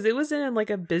 yeah, because it was in like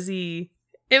a busy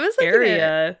like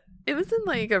area. It was in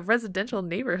like a residential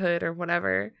neighborhood or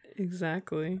whatever.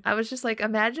 Exactly. I was just like,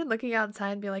 imagine looking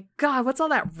outside and be like, God, what's all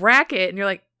that racket? And you're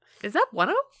like, is that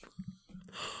Wonho?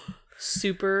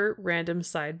 Super random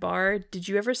sidebar. Did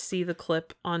you ever see the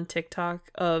clip on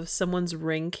TikTok of someone's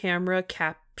Ring camera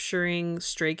capturing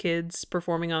Stray Kids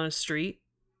performing on a street?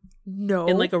 No.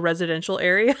 In like a residential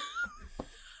area?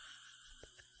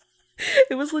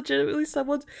 It was legitimately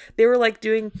they were like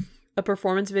doing a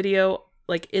performance video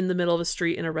like in the middle of a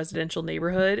street in a residential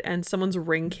neighborhood, and someone's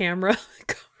Ring camera.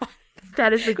 God.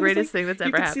 That is the greatest thing that's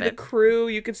ever happened. You could see the crew,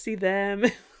 you could see them.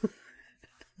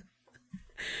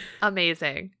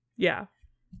 Amazing. Yeah.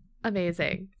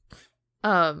 Amazing.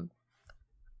 I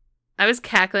was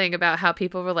cackling about how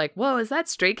people were like, whoa, is that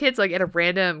Stray Kids like at a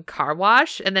random car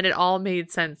wash? And then it all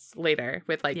made sense later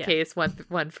with like case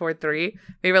 143.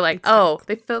 They were like, oh,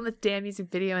 they filmed the damn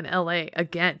music video in LA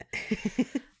again.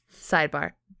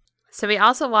 Sidebar. So we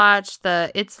also watched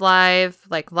the It's Live,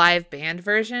 like live band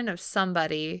version of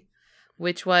Somebody,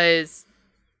 which was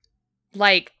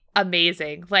like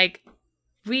amazing. Like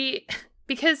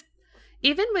because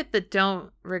even with the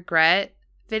Don't Regret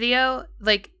video,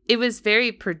 like it was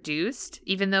very produced,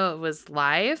 even though it was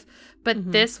live.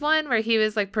 But this one where he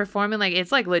was like performing, like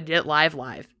it's like legit live.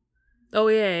 Oh,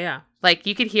 yeah. Like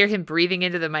you could hear him breathing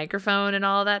into the microphone and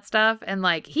all that stuff. And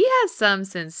like he has some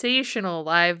sensational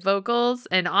live vocals.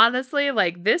 And honestly,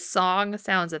 like this song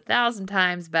sounds 1,000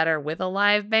 times better with a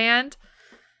live band.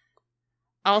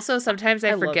 Also, sometimes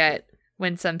I forget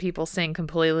when some people sing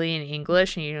completely in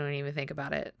English and you don't even think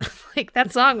about it. Like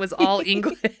that song was all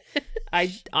English.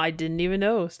 I didn't even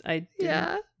know.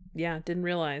 Didn't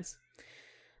realize.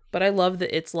 But I love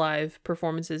the It's Live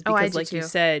performances because like you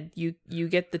said, you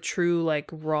get the true like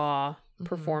raw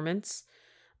performance.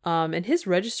 And his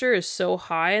register is so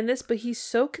high in this, but he's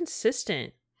so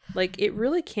consistent. Like, it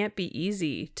really can't be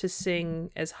easy to sing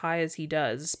as high as he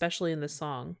does, especially in this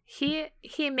song. He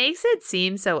makes it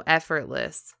seem so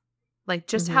effortless. Like,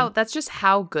 just how, that's just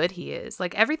how good he is.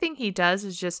 Like, everything he does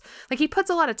is just, like, he puts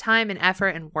a lot of time and effort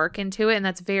and work into it, and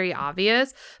that's very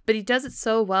obvious, but he does it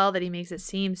so well that he makes it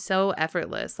seem so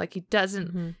effortless. Like, he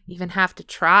doesn't even have to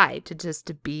try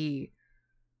to be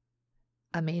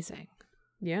amazing.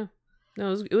 Yeah.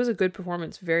 No, it was a good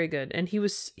performance, very good. And he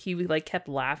like kept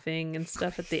laughing and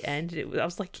stuff at the end. I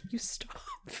was like, can you stop?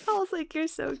 I was like, you're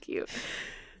so cute.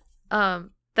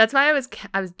 That's why I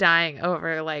was dying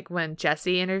over like when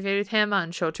Jessie interviewed him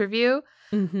on Showterview,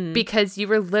 because you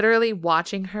were literally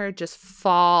watching her just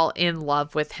fall in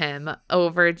love with him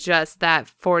over just that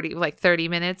 30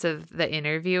 minutes of the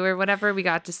interview or whatever we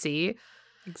got to see.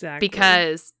 Exactly.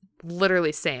 Because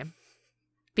literally same.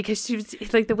 Because she was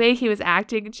like the way he was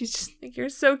acting, and she's just like, you're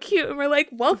so cute, and we're like,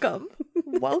 welcome.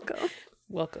 Welcome.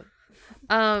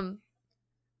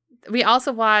 We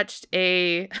also watched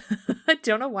I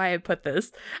don't know why I put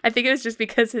this. I think it was just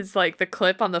because his like the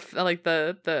clip on the like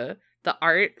the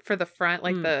art for the front,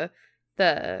 like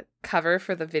the cover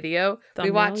for the video. Thumbnail,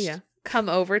 we watched Come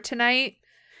Over Tonight,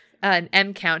 an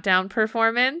M Countdown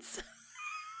performance.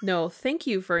 No, thank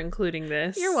you for including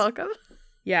this. You're welcome.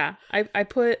 Yeah, I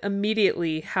put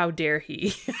immediately, how dare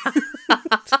he?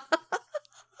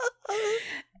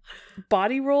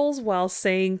 Body rolls while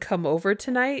saying come over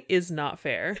tonight is not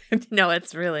fair. No,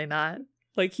 it's really not.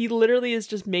 Like, he literally is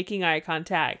just making eye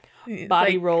contact,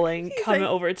 body rolling, coming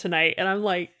over tonight. And I'm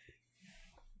like,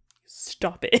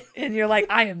 stop it. And you're like,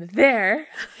 I am there.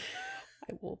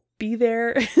 I will be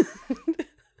there.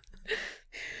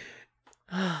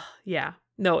 Yeah.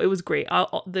 No, it was great.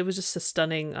 There was just a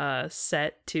stunning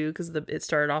set too, because it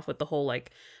started off with the whole like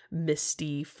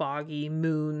misty, foggy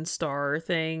moon star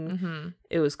thing.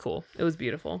 It was cool. It was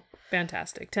beautiful.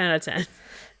 Fantastic. 10 out of 10.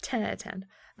 10 out of 10.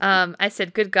 I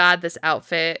said, good God, this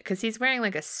outfit, because he's wearing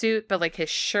like a suit, but like his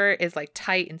shirt is like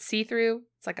tight and see-through.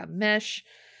 It's like a mesh.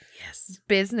 Yes.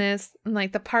 Business. And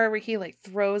like the part where he like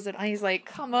throws it on, he's like,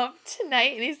 come up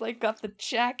tonight, and he's like got the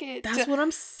jacket. That's what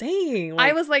I'm saying.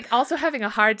 Like, I was like also having a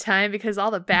hard time because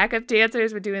all the backup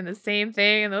dancers were doing the same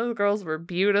thing, and those girls were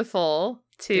beautiful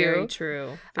too. Very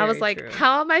true. I was like,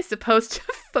 how am I supposed to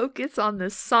focus on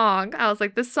this song? I was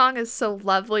like, this song is so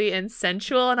lovely and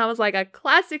sensual, and I was like, a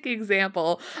classic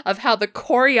example of how the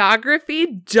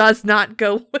choreography does not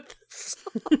go with the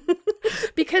song.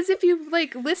 Because if you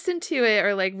like listen to it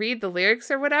or like read the lyrics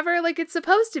or whatever, like it's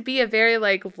supposed to be a very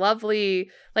like lovely,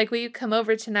 like, will you come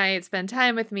over tonight, spend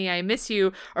time with me, I miss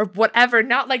you, or whatever,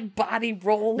 not like body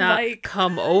roll, not like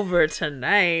come over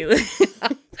tonight.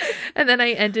 And then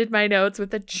I ended my notes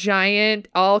with a giant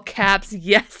all caps,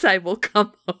 yes, I will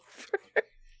come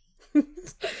over.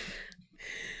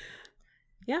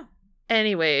 Yeah.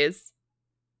 Anyways,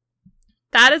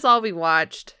 that is all we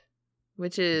watched,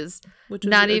 which was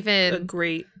not even a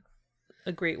great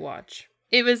watch.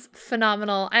 It was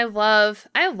phenomenal. I love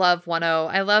Wonho.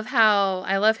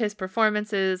 I love his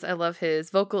performances. I love his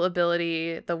vocal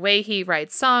ability, the way he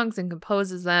writes songs and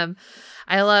composes them.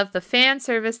 I love the fan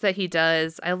service that he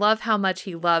does. I love how much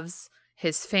he loves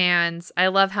his fans. I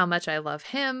love how much I love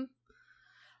him.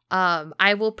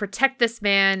 I will protect this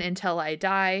man until I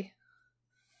die.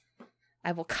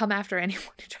 I will come after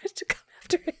anyone who tries to come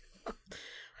after him.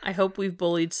 I hope we've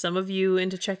bullied some of you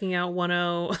into checking out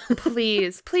Wonho.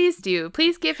 Please do.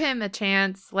 Please give him a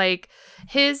chance. Like,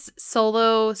 his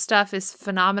solo stuff is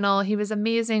phenomenal. He was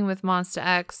amazing with Monsta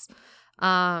X.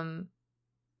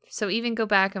 So even go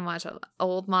back and watch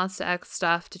old Monsta X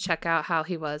stuff to check out how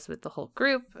he was with the whole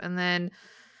group. And then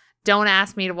don't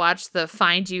ask me to watch the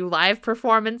Find You live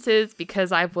performances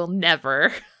because I will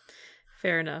never.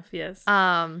 Fair enough, yes.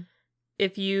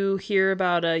 If you hear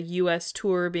about a US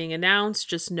tour being announced,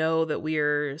 just know that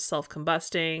we're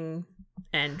self-combusting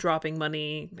and dropping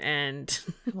money, and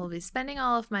we'll be spending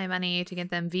all of my money to get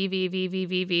them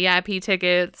VIP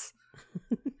tickets.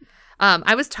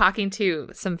 I was talking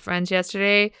to some friends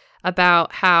yesterday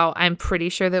about how I'm pretty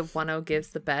sure that Wonho gives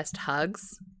the best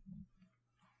hugs.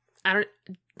 I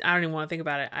don't even want to think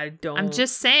about it. I'm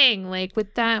just saying, like,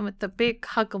 with the big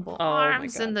huggable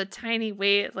arms and the tiny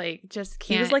weight, like, just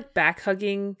can't. He was like back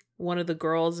hugging one of the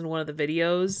girls in one of the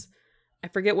videos. I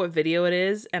forget what video it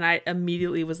is, and I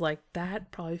immediately was like,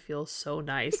 that probably feels so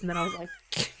nice. And then I was like,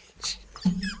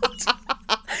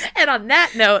 and on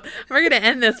that note, we're gonna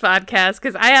end this podcast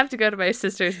because I have to go to my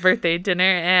sister's birthday dinner,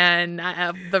 and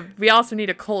we also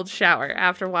need a cold shower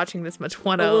after watching this much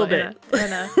Wonho. A little bit.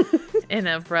 in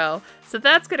a row. So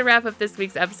that's going to wrap up this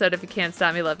week's episode of You Can't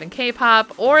Stop Me Loving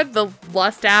K-Pop, or the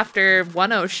Lust After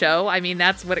Wonho show. I mean,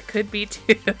 that's what it could be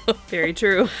too. Very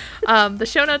true. The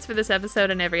show notes for this episode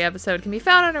and every episode can be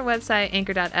found on our website,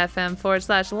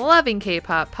 anchor.fm/loving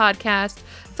K-pop podcast.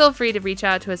 Feel free to reach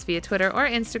out to us via Twitter or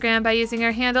Instagram by using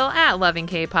our handle at Loving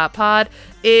K-Pop Pod.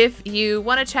 If you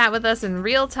want to chat with us in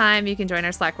real time, you can join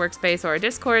our Slack workspace or our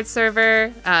Discord server,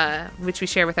 which we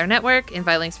share with our network.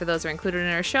 Invite links for those are included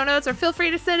in our show notes, or feel free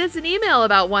to send us an email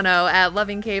about Wonho at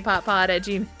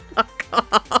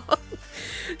lovingkpoppod@gmail.com.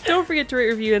 Don't forget to rate,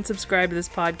 review, and subscribe to this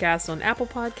podcast on Apple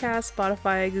Podcasts,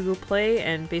 Spotify, Google Play,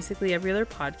 and basically every other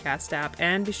podcast app.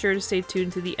 And be sure to stay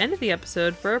tuned to the end of the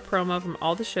episode for a promo from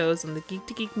all the shows on the Geek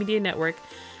to Geek Media Network.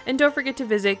 And don't forget to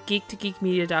visit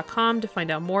geek2geekmedia.com to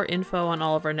find out more info on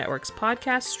all of our network's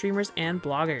podcasts, streamers, and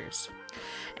bloggers.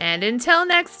 And until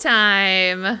next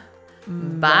time,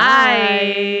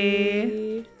 bye.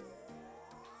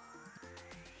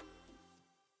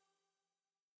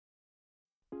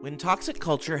 When toxic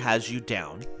culture has you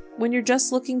down, When you're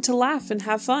just looking to laugh and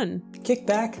have fun, kick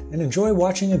back and enjoy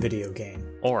watching a video game.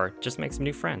 Or just make some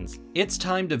new friends. It's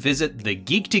time to visit the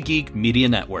Geek to Geek Media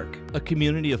Network, a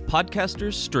community of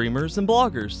podcasters, streamers, and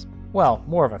bloggers. Well,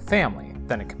 more of a family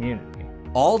than a community.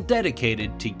 all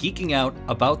dedicated to geeking out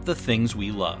about the things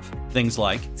we love. Things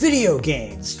like video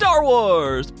games, Star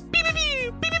Wars,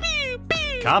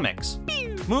 comics,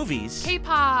 movies,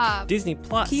 K-pop, Disney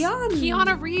Plus,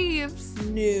 Keanu Reeves,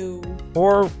 new,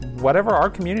 or whatever our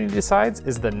community decides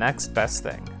is the next best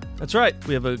thing. That's right.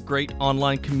 We have a great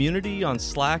online community on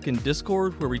Slack and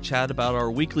Discord where we chat about our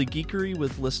weekly geekery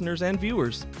with listeners and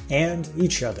viewers. and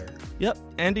each other. Yep,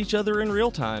 and each other in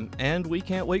real time. And we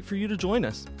can't wait for you to join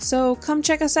us. So come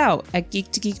check us out at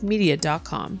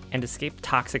geek2geekmedia.com. and escape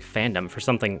toxic fandom for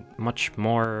something much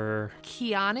more...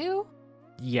 Keanu?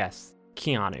 Yes,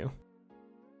 Keanu.